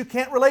dead that you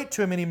can't relate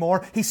to him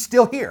anymore. He's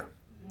still here.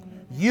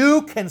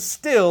 You can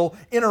still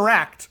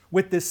interact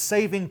with this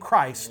saving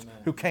Christ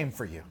who came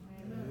for you.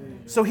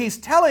 So he's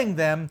telling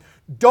them,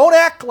 don't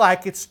act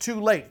like it's too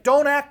late.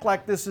 Don't act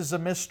like this is a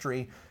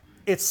mystery.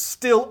 It's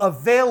still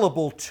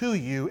available to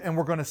you, and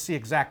we're going to see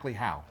exactly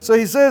how. So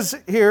he says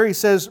here,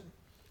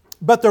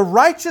 but the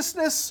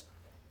righteousness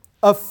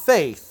of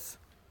faith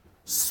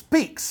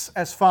speaks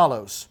as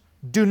follows.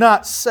 Do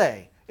not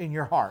say in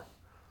your heart,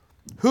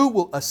 who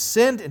will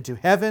ascend into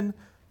heaven,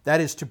 that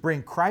is to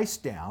bring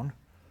Christ down,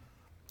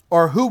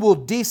 or who will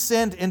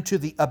descend into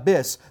the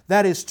abyss,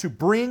 that is to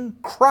bring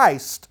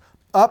Christ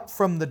up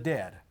from the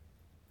dead.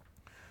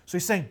 So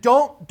he's saying,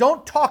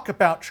 don't talk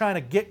about trying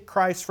to get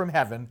Christ from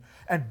heaven,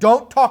 and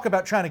don't talk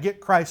about trying to get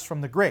Christ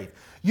from the grave.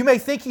 You may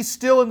think he's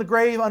still in the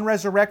grave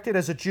unresurrected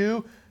as a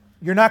Jew.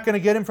 You're not going to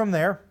get him from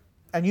there.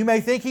 And you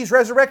may think he's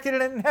resurrected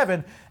and in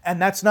heaven,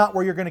 and that's not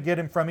where you're going to get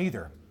him from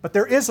either. But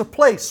there is a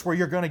place where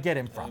you're going to get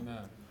him from.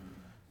 Amen.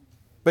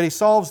 But he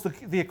solves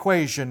the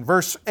equation.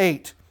 Verse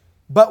 8.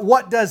 But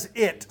what does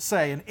it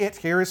say? And it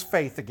here is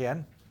faith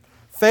again.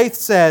 Faith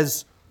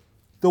says,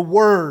 the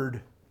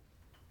Word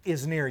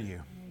is near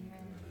you.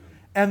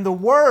 And the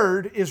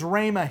Word is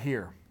rhema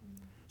here.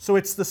 So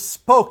it's the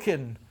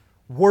spoken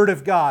Word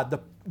of God,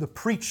 the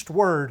preached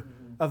Word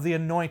of the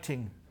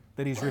anointing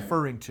that he's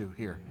referring to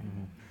here.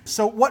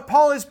 So what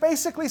Paul is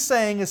basically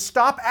saying is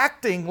stop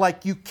acting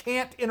like you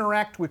can't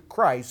interact with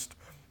Christ,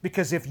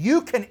 because if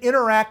you can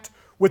interact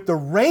with the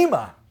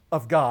rhema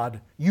of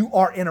God, you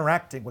are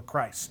interacting with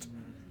Christ.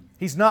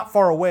 He's not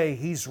far away.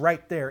 He's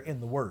right there in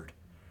the Word.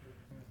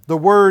 The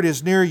Word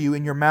is near you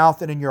in your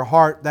mouth and in your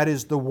heart. That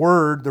is the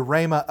Word, the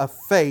rhema of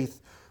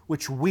faith,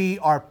 which we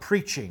are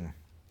preaching.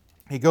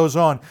 He goes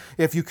on,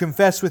 if you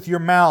confess with your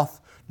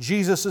mouth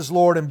Jesus is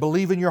Lord and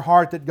believe in your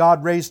heart that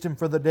God raised Him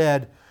from the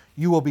dead,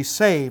 you will be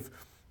saved.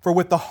 For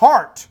with the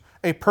heart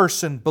a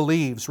person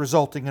believes,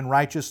 resulting in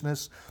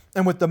righteousness,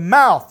 and with the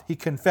mouth he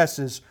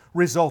confesses,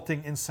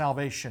 resulting in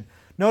salvation.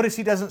 Notice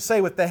he doesn't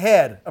say with the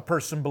head a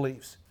person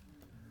believes.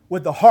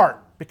 With the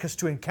heart, because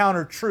to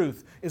encounter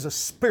truth is a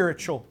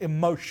spiritual,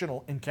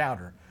 emotional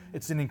encounter.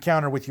 It's an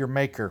encounter with your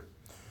Maker.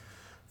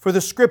 For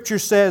the Scripture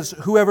says,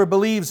 whoever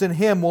believes in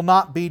Him will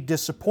not be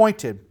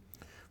disappointed.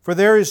 For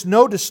there is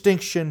no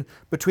distinction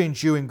between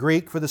Jew and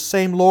Greek, for the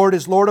same Lord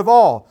is Lord of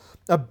all,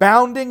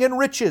 abounding in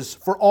riches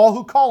for all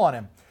who call on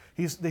Him.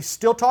 They're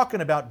still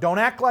talking about, don't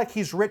act like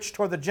He's rich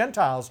toward the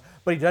Gentiles,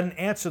 but He doesn't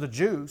answer the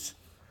Jews.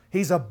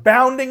 He's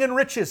abounding in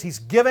riches. He's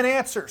given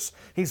answers.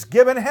 He's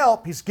given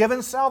help. He's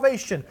given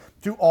salvation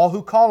to all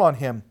who call on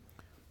Him.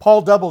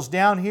 Paul doubles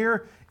down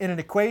here in an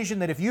equation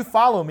that if you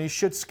follow me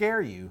should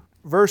scare you.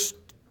 Verse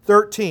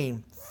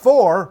 13,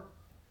 for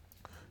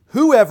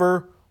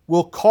whoever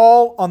will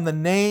call on the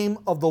name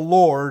of the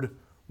Lord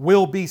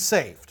will be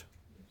saved.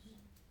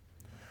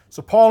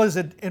 So Paul is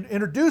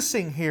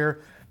introducing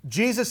here,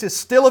 Jesus is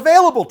still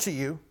available to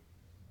you.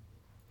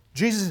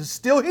 Jesus is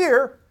still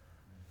here.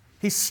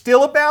 He's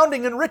still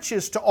abounding in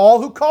riches to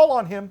all who call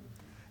on Him.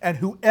 and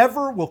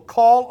whoever will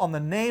call on the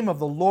name of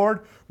the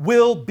Lord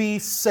will be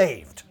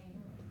saved.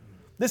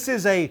 This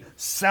is a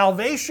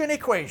salvation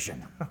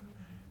equation.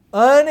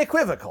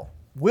 Unequivocal.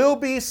 Will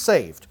be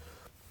saved.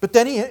 But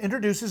then he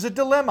introduces a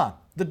dilemma.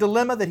 The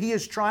dilemma that he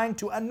is trying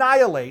to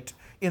annihilate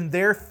in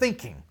their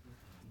thinking.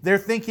 Their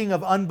thinking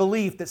of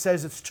unbelief that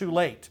says it's too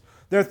late.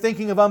 Their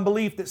thinking of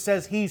unbelief that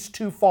says he's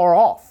too far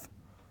off.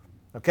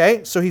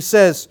 Okay? So he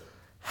says,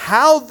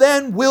 how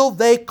then will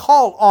they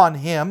call on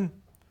him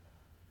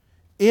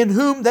in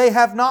whom they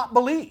have not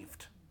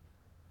believed?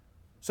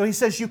 So he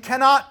says you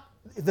cannot,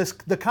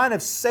 the kind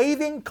of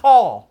saving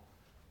call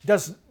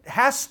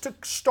has to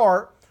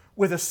start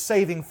with a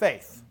saving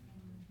faith.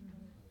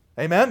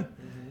 Amen?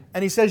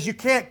 And he says you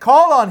can't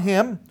call on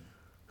him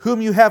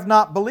whom you have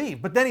not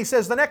believed. But then he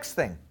says the next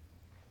thing.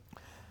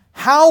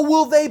 How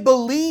will they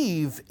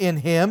believe in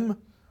him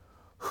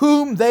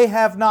whom they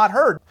have not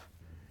heard?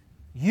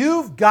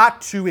 You've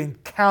got to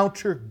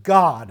encounter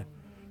God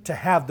to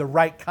have the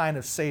right kind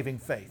of saving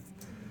faith.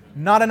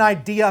 Not an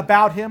idea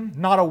about him,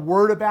 not a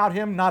word about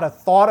him, not a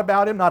thought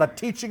about him, not a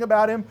teaching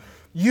about him.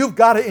 You've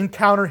got to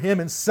encounter him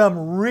in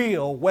some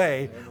real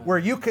way where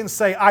you can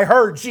say, I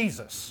heard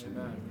Jesus.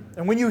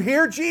 And when you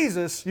hear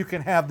Jesus, you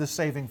can have the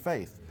saving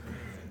faith.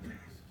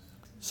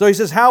 So he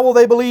says, how will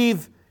they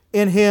believe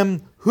in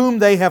him whom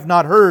they have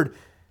not heard?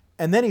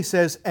 And then he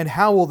says, and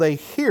how will they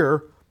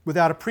hear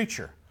without a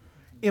preacher?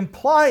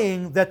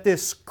 Implying that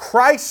this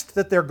Christ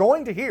that they're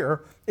going to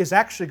hear is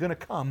actually going to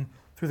come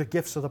through the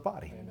gifts of the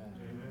body. Amen.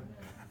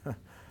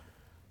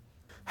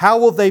 How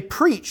will they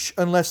preach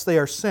unless they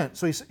are sent?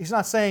 So he's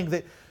not saying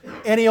that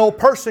any old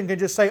person can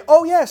just say,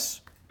 oh yes,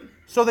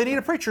 so they need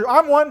a preacher.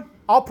 I'm one,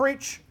 I'll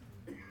preach.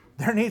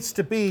 There needs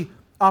to be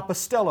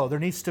apostello. There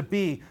needs to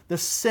be the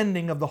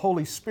sending of the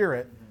Holy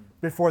Spirit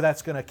before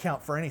that's going to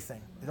count for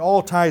anything. It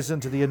all ties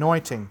into the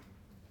anointing.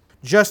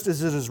 Just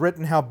as it is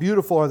written, how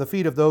beautiful are the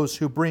feet of those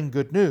who bring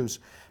good news.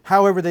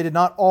 However, they did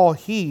not all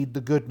heed the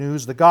good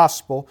news, the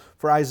gospel.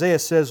 For Isaiah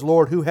says,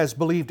 Lord, who has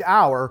believed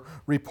our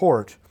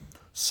report?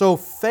 So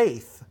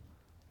faith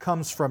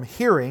comes from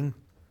hearing,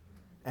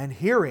 and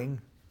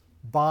hearing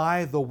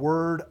by the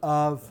word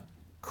of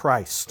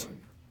Christ,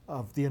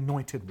 of the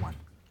anointed one.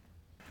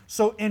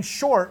 So in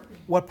short,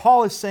 what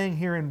Paul is saying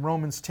here in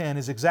Romans 10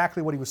 is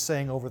exactly what he was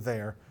saying over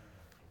there.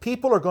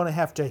 People are going to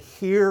have to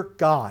hear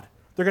God.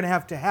 They're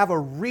going to have a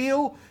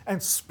real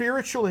and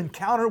spiritual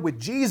encounter with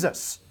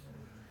Jesus.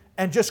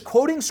 And just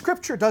quoting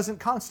Scripture doesn't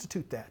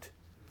constitute that.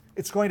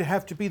 It's going to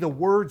have to be the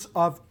words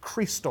of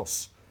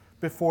Christos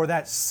before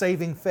that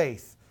saving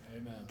faith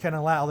can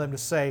allow them to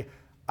say,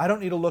 I don't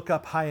need to look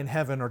up high in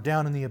heaven or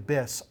down in the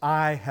abyss.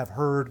 I have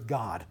heard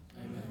God.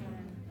 Amen.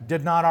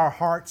 Did not our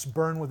hearts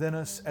burn within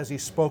us as He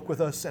spoke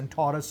with us and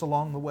taught us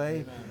along the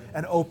way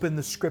and opened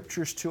the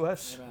Scriptures to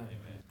us? Amen.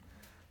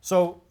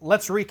 So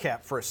let's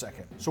recap for a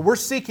second. So we're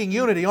seeking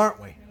unity,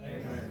 aren't we?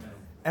 Amen.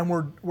 And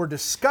we're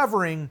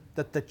discovering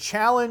that the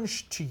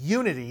challenge to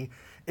unity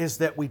is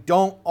that we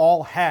don't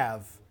all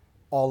have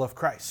all of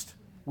Christ.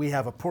 We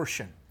have a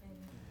portion.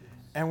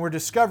 And we're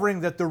discovering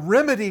that the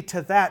remedy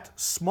to that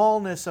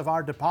smallness of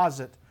our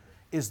deposit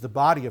is the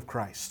body of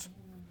Christ.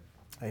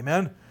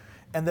 Amen?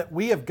 And that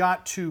we have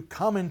got to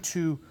come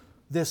into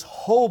this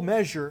whole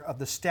measure of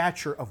the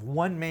stature of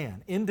one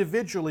man,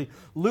 individually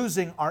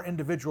losing our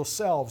individual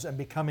selves and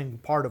becoming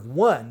part of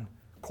one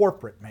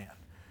corporate man.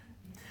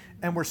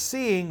 And we're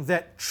seeing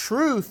that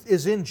truth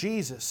is in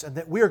Jesus and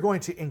that we are going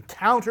to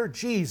encounter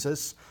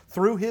Jesus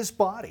through His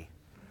body.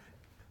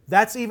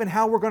 That's even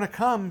how we're going to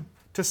come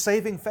to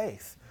saving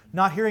faith.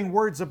 Not hearing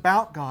words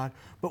about God,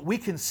 but we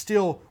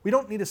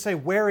don't need to say,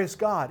 where is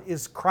God?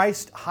 Is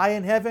Christ high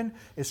in heaven?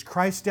 Is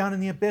Christ down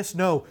in the abyss?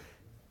 No,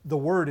 the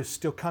Word is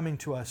still coming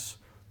to us.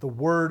 The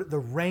Word,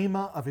 the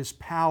rhema of His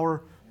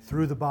power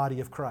through the body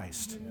of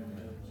Christ.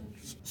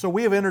 So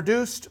we have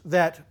introduced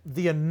that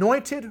the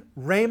anointed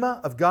rhema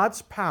of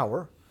God's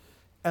power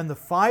and the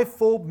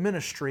fivefold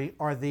ministry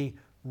are the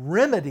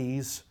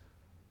remedies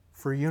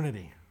for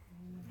unity.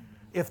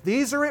 If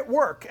these are at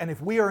work, and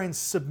if we are in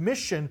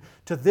submission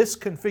to this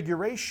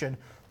configuration,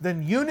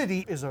 then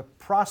unity is a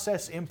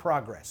process in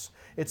progress.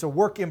 It's a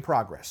work in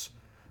progress.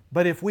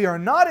 But if we are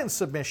not in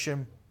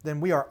submission, then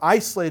we are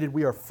isolated,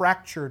 we are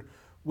fractured,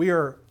 we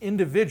are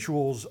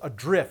individuals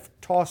adrift,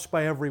 tossed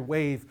by every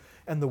wave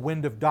and the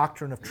wind of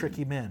doctrine of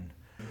tricky men.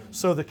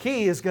 So the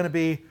key is going to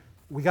be,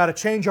 we got to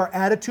change our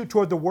attitude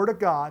toward the Word of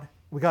God.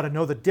 We got to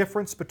know the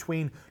difference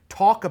between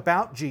talk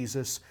about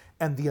Jesus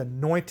and the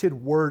anointed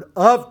word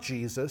of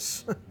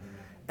Jesus.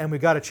 And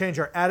we've got to change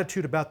our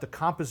attitude about the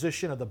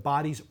composition of the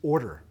body's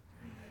order.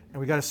 And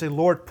we've got to say,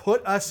 Lord,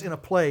 put us in a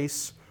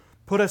place,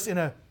 put us in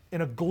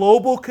a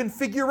global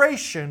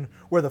configuration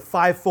where the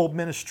fivefold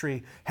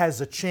ministry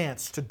has a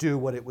chance to do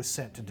what it was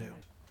sent to do.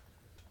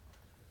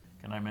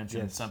 Can I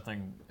mention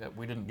something that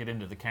we didn't get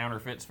into the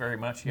counterfeits very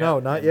much yet? No,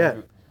 not yet.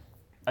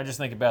 I just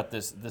think about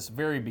this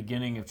very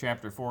beginning of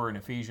chapter 4 in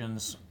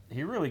Ephesians.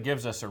 He really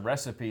gives us a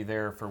recipe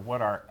there for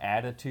what our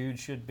attitude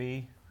should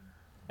be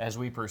as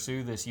we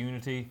pursue this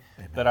unity.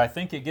 Amen. But I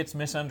think it gets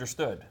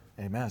misunderstood.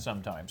 Amen.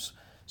 Sometimes.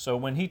 So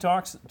when he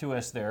talks to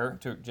us there,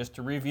 just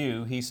to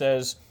review, he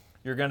says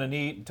you're going to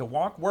need to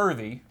walk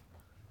worthy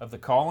of the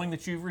calling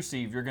that you've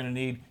received. You're going to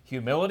need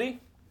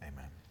humility.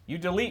 Amen. You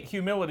delete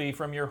humility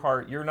from your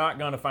heart, you're not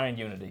going to find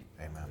unity.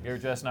 Amen. You're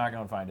just not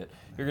going to find it.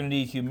 You're going to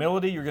need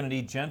humility. You're going to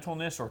need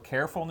gentleness or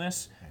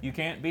carefulness. Amen. You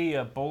can't be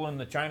a bull in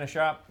the china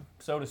shop,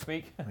 so to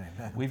speak.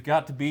 Amen. We've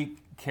got to be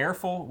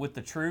careful with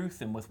the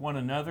truth and with one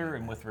another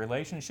and with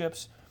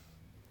relationships.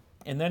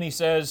 And then he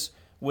says,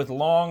 with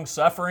long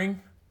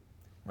suffering,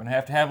 we're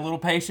going to have a little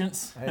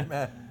patience.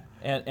 Amen.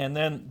 And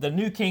then the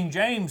New King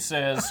James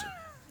says,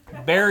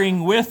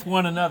 bearing with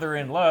one another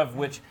in love,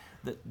 which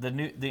the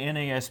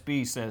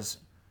NASB says,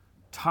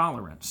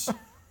 tolerance.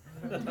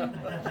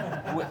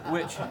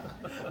 Which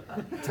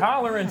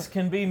tolerance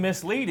can be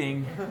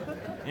misleading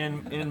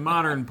in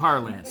modern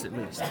parlance, at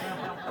least.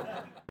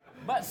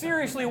 But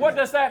seriously, what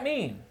does that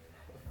mean?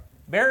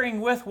 Bearing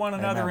with one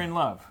another in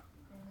love.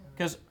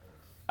 Because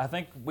I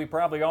think we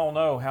probably all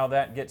know how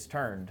that gets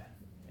turned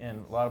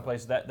in a lot of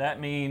places.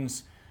 That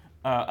means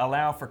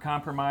allow for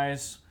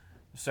compromise.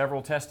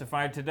 Several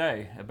testified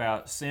today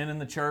about sin in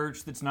the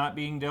church that's not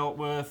being dealt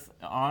with,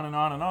 on and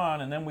on and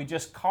on, and then we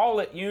just call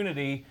it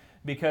unity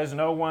because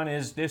no one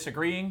is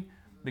disagreeing,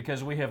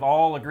 because we have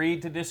all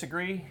agreed to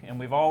disagree, and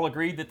we've all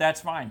agreed that that's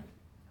fine.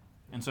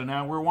 And so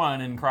now we're one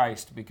in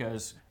Christ,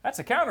 because that's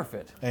a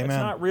counterfeit. Amen. It's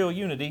not real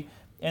unity.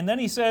 And then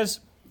he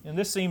says, and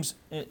this seems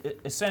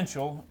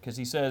essential, because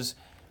he says,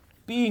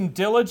 being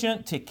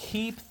diligent to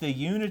keep the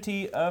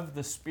unity of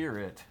the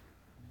Spirit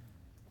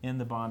in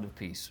the bond of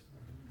peace.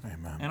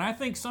 Amen. And I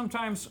think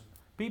sometimes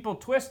people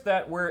twist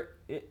that where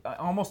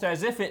almost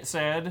as if it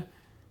said,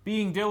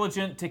 being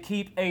diligent to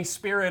keep a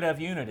spirit of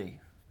unity.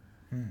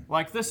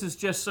 Like this is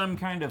just some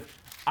kind of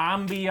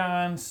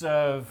ambiance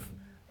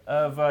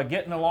of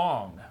getting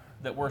along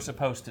that we're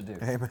supposed to do.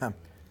 Amen.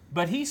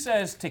 But he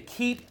says to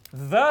keep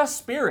the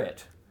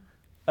spirit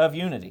of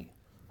unity.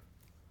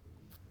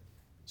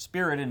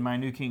 Spirit in my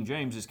New King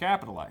James is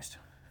capitalized.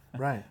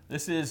 Right.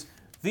 This is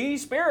the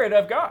Spirit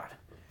of God,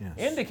 Yes.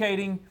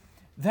 indicating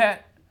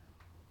that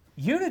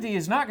unity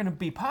is not going to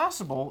be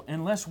possible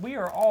unless we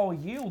are all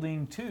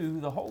yielding to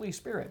the Holy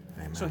Spirit.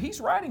 Amen. So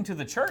he's writing to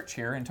the church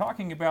here and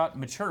talking about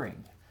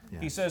maturing.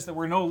 Yes. He says that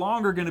we're no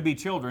longer going to be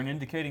children,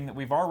 indicating that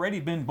we've already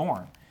been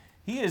born.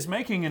 He is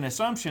making an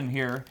assumption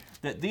here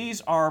that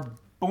these are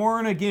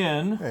born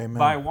again Amen.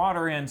 by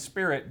water and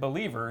spirit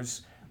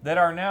believers that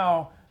are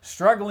now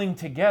struggling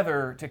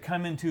together to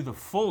come into the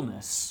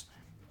fullness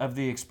of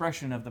the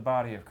expression of the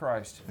body of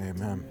Christ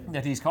Amen.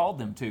 that he's called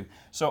them to.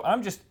 So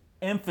I'm just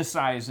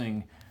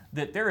emphasizing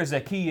that there is a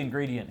key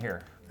ingredient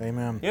here.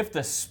 Amen. If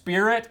the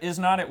Spirit is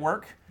not at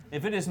work,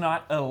 if it is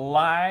not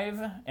alive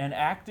and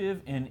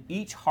active in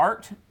each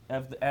heart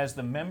as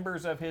the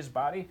members of his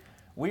body,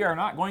 we are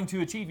not going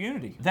to achieve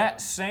unity.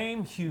 That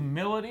same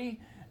humility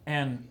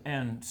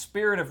and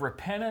spirit of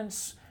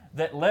repentance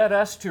that led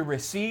us to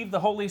receive the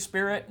Holy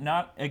Spirit,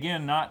 not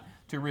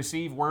to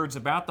receive words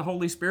about the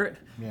Holy Spirit,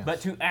 Yes.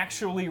 but to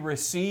actually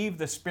receive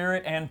the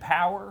Spirit and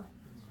power.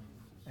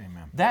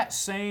 Amen. That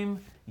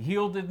same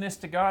yieldedness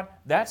to God,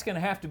 that's going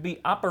to have to be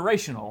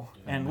operational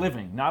and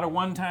living, not a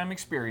one-time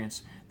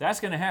experience. That's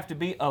going to have to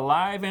be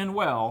alive and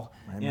well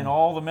in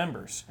all the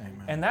members.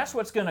 Amen. And that's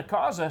what's going to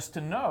cause us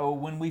to know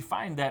when we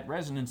find that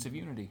resonance of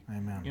unity.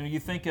 Amen. You know, you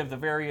think of the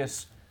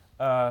various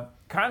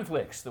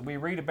conflicts that we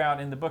read about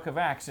in the book of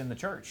Acts in the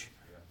church,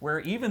 where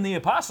even the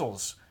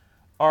apostles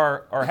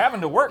are having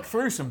to work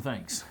through some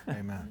things.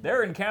 Amen.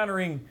 They're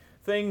encountering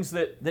things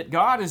that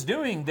God is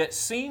doing that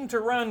seem to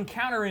run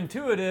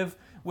counterintuitive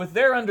with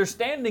their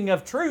understanding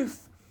of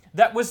truth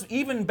that was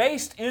even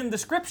based in the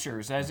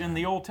Scriptures, as in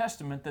the Old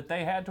Testament, that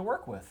they had to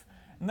work with.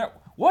 And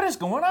what is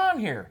going on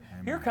here?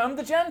 Amen. Here come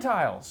the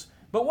Gentiles.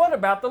 But what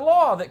about the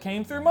law that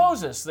came through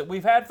Moses that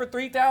we've had for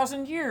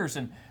 3,000 years?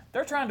 And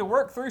they're trying to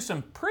work through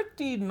some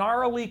pretty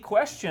gnarly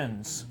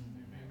questions.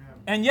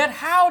 And yet,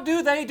 how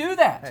do they do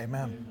that?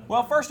 Amen.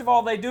 Well, first of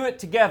all, they do it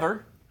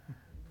together.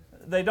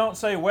 They don't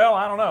say, well,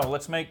 I don't know,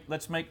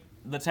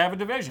 let's have a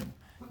division.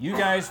 You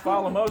guys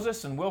follow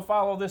Moses, and we'll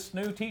follow this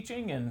new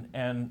teaching,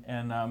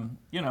 and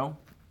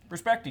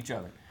respect each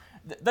other.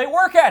 They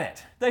work at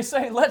it. They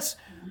say, let's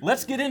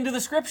get into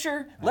the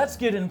Scripture, let's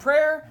get in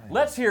prayer,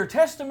 let's hear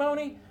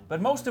testimony,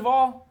 but most of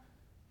all,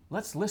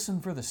 let's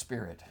listen for the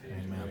Spirit.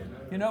 Amen.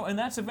 You know, and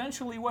that's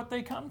eventually what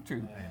they come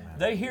to.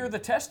 They hear the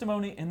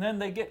testimony, and then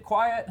they get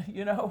quiet,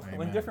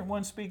 when different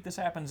ones speak. This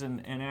happens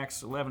in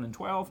Acts 11 and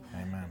 12.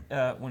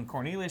 Amen. When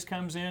Cornelius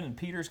comes in and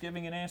Peter's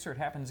giving an answer. It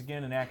happens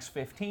again in Acts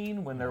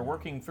 15 when they're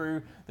working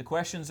through the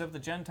questions of the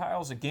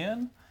Gentiles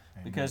again,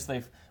 because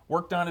they've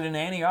worked on it in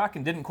Antioch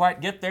and didn't quite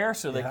get there,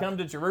 so they come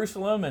to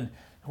Jerusalem, and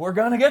we're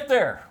going to get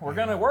there. We're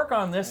going to work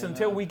on this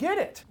until we get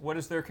it. What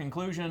is their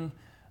conclusion?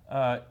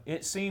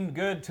 It seemed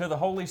good to the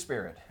Holy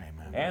Spirit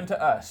and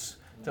to us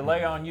to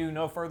lay on you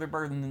no further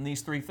burden than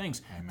these three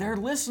things. Amen. They're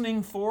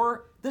listening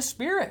for the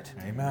Spirit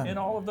Amen. in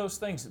all of those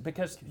things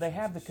because they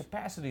have the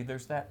capacity.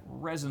 There's that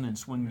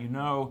resonance when you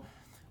know,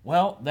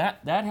 well,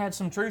 that had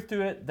some truth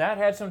to it, that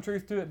had some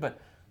truth to it, but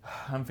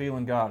I'm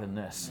feeling God in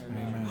this.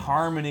 Amen.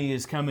 Harmony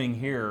is coming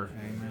here,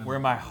 where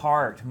my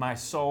heart, my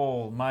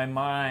soul, my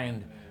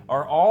mind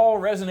are all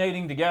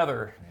resonating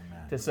together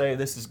to say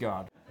this is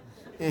God.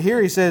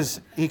 Here he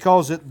says, he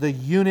calls it the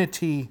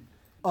unity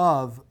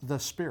of the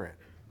Spirit.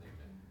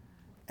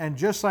 And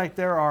just like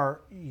there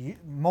are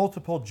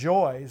multiple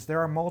joys, there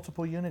are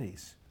multiple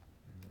unities.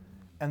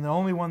 And the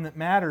only one that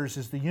matters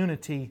is the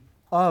unity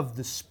of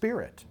the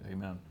Spirit.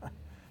 Amen.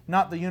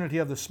 Not the unity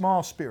of the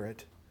small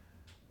spirit,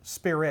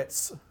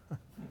 spirits.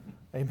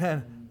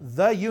 Amen.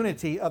 The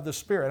unity of the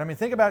Spirit. I mean,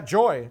 think about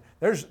joy.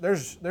 There's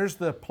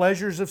the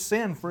pleasures of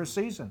sin for a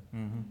season.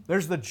 Mm-hmm.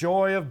 There's the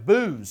joy of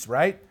booze,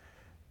 right?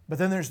 But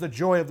then there's the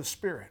joy of the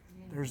Spirit.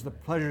 There's the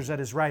pleasures at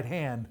His right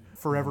hand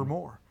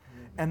forevermore.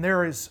 And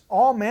there is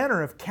all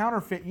manner of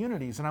counterfeit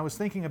unities. And I was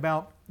thinking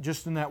about,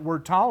 just in that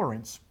word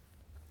tolerance,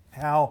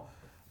 how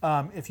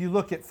if you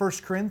look at 1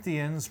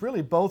 Corinthians,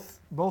 really both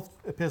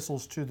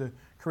epistles to the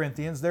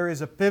Corinthians, there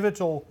is a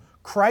pivotal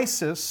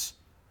crisis.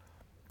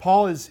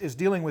 Paul is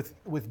dealing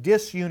with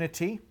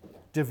disunity,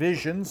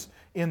 divisions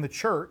in the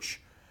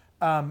church.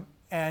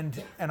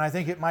 And I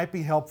think it might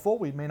be helpful,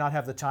 we may not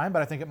have the time,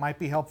 but I think it might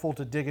be helpful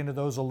to dig into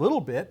those a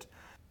little bit.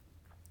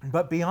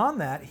 But beyond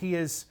that, he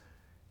is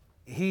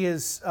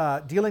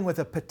dealing with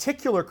a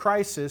particular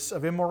crisis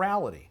of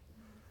immorality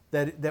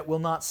that will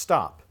not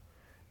stop.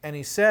 And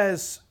he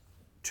says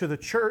to the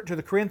church, to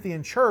the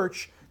Corinthian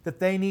church, that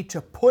they need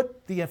to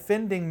put the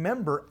offending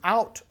member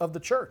out of the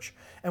church.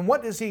 And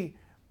what does he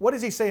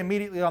say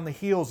immediately on the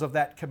heels of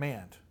that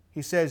command?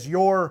 He says,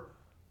 your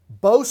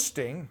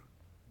boasting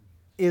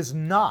is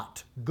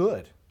not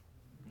good.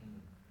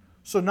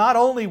 So not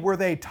only were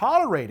they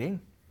tolerating,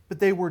 but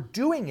they were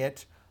doing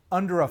it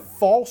under a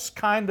false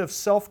kind of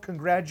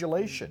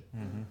self-congratulation.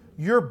 Mm-hmm.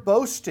 You're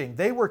boasting.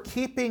 They were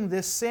keeping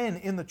this sin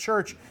in the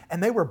church,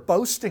 and they were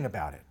boasting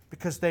about it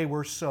because they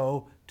were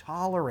so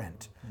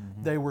tolerant.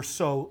 Mm-hmm. They were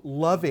so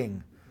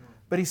loving.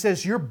 But he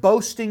says, your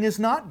boasting is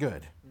not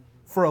good.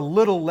 For a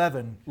little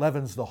leaven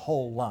leavens the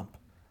whole lump.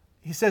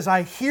 He says,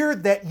 I hear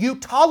that you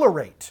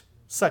tolerate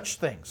such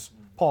things,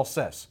 Paul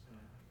says.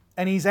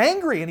 And he's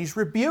angry and he's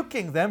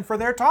rebuking them for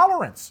their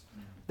tolerance.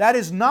 That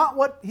is not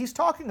what he's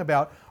talking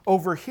about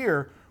over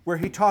here, where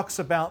he talks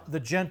about the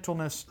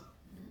gentleness,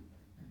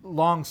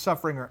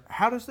 long-suffering, or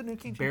how does the New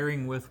King James?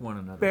 Bearing with one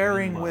another.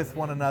 Bearing with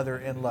one another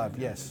in love,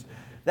 yes.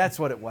 That's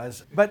what it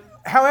was. But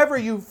however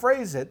you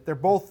phrase it, they're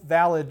both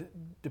valid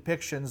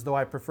depictions, though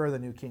I prefer the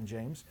New King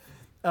James.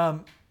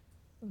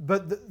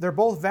 But they're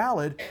both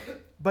valid.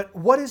 But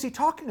what is he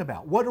talking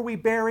about? What are we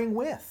bearing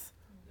with?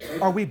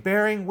 Are we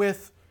bearing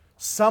with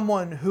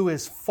someone who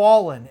is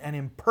fallen and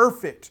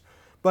imperfect,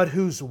 but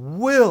whose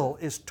will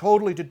is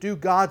totally to do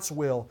God's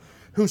will,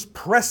 who's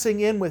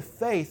pressing in with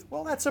faith?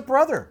 Well, that's a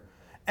brother.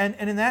 And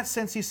in that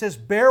sense, he says,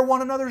 bear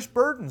one another's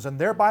burdens and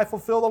thereby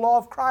fulfill the law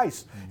of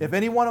Christ. Mm-hmm. If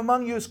anyone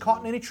among you is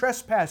caught in any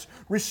trespass,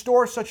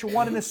 restore such a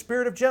one in a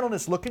spirit of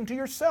gentleness, looking to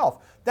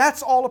yourself.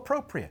 That's all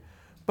appropriate.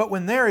 But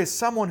when there is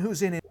someone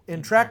who's in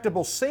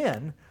intractable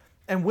sin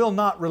and will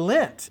not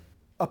relent,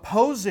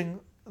 opposing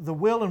the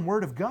will and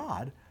word of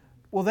God,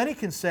 well, then he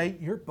can say,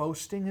 your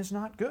boasting is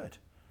not good.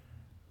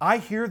 I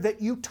hear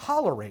that you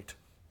tolerate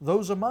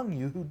those among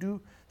you who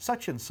do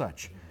such and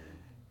such.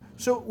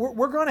 So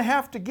we're going to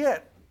have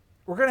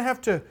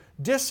to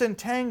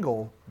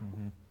disentangle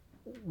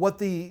what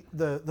the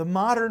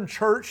modern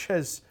church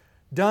has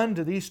done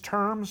to these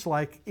terms,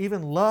 like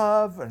even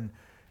love, and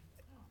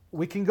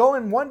we can go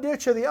in one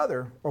ditch or the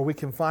other, or we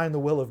can find the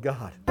will of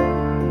God.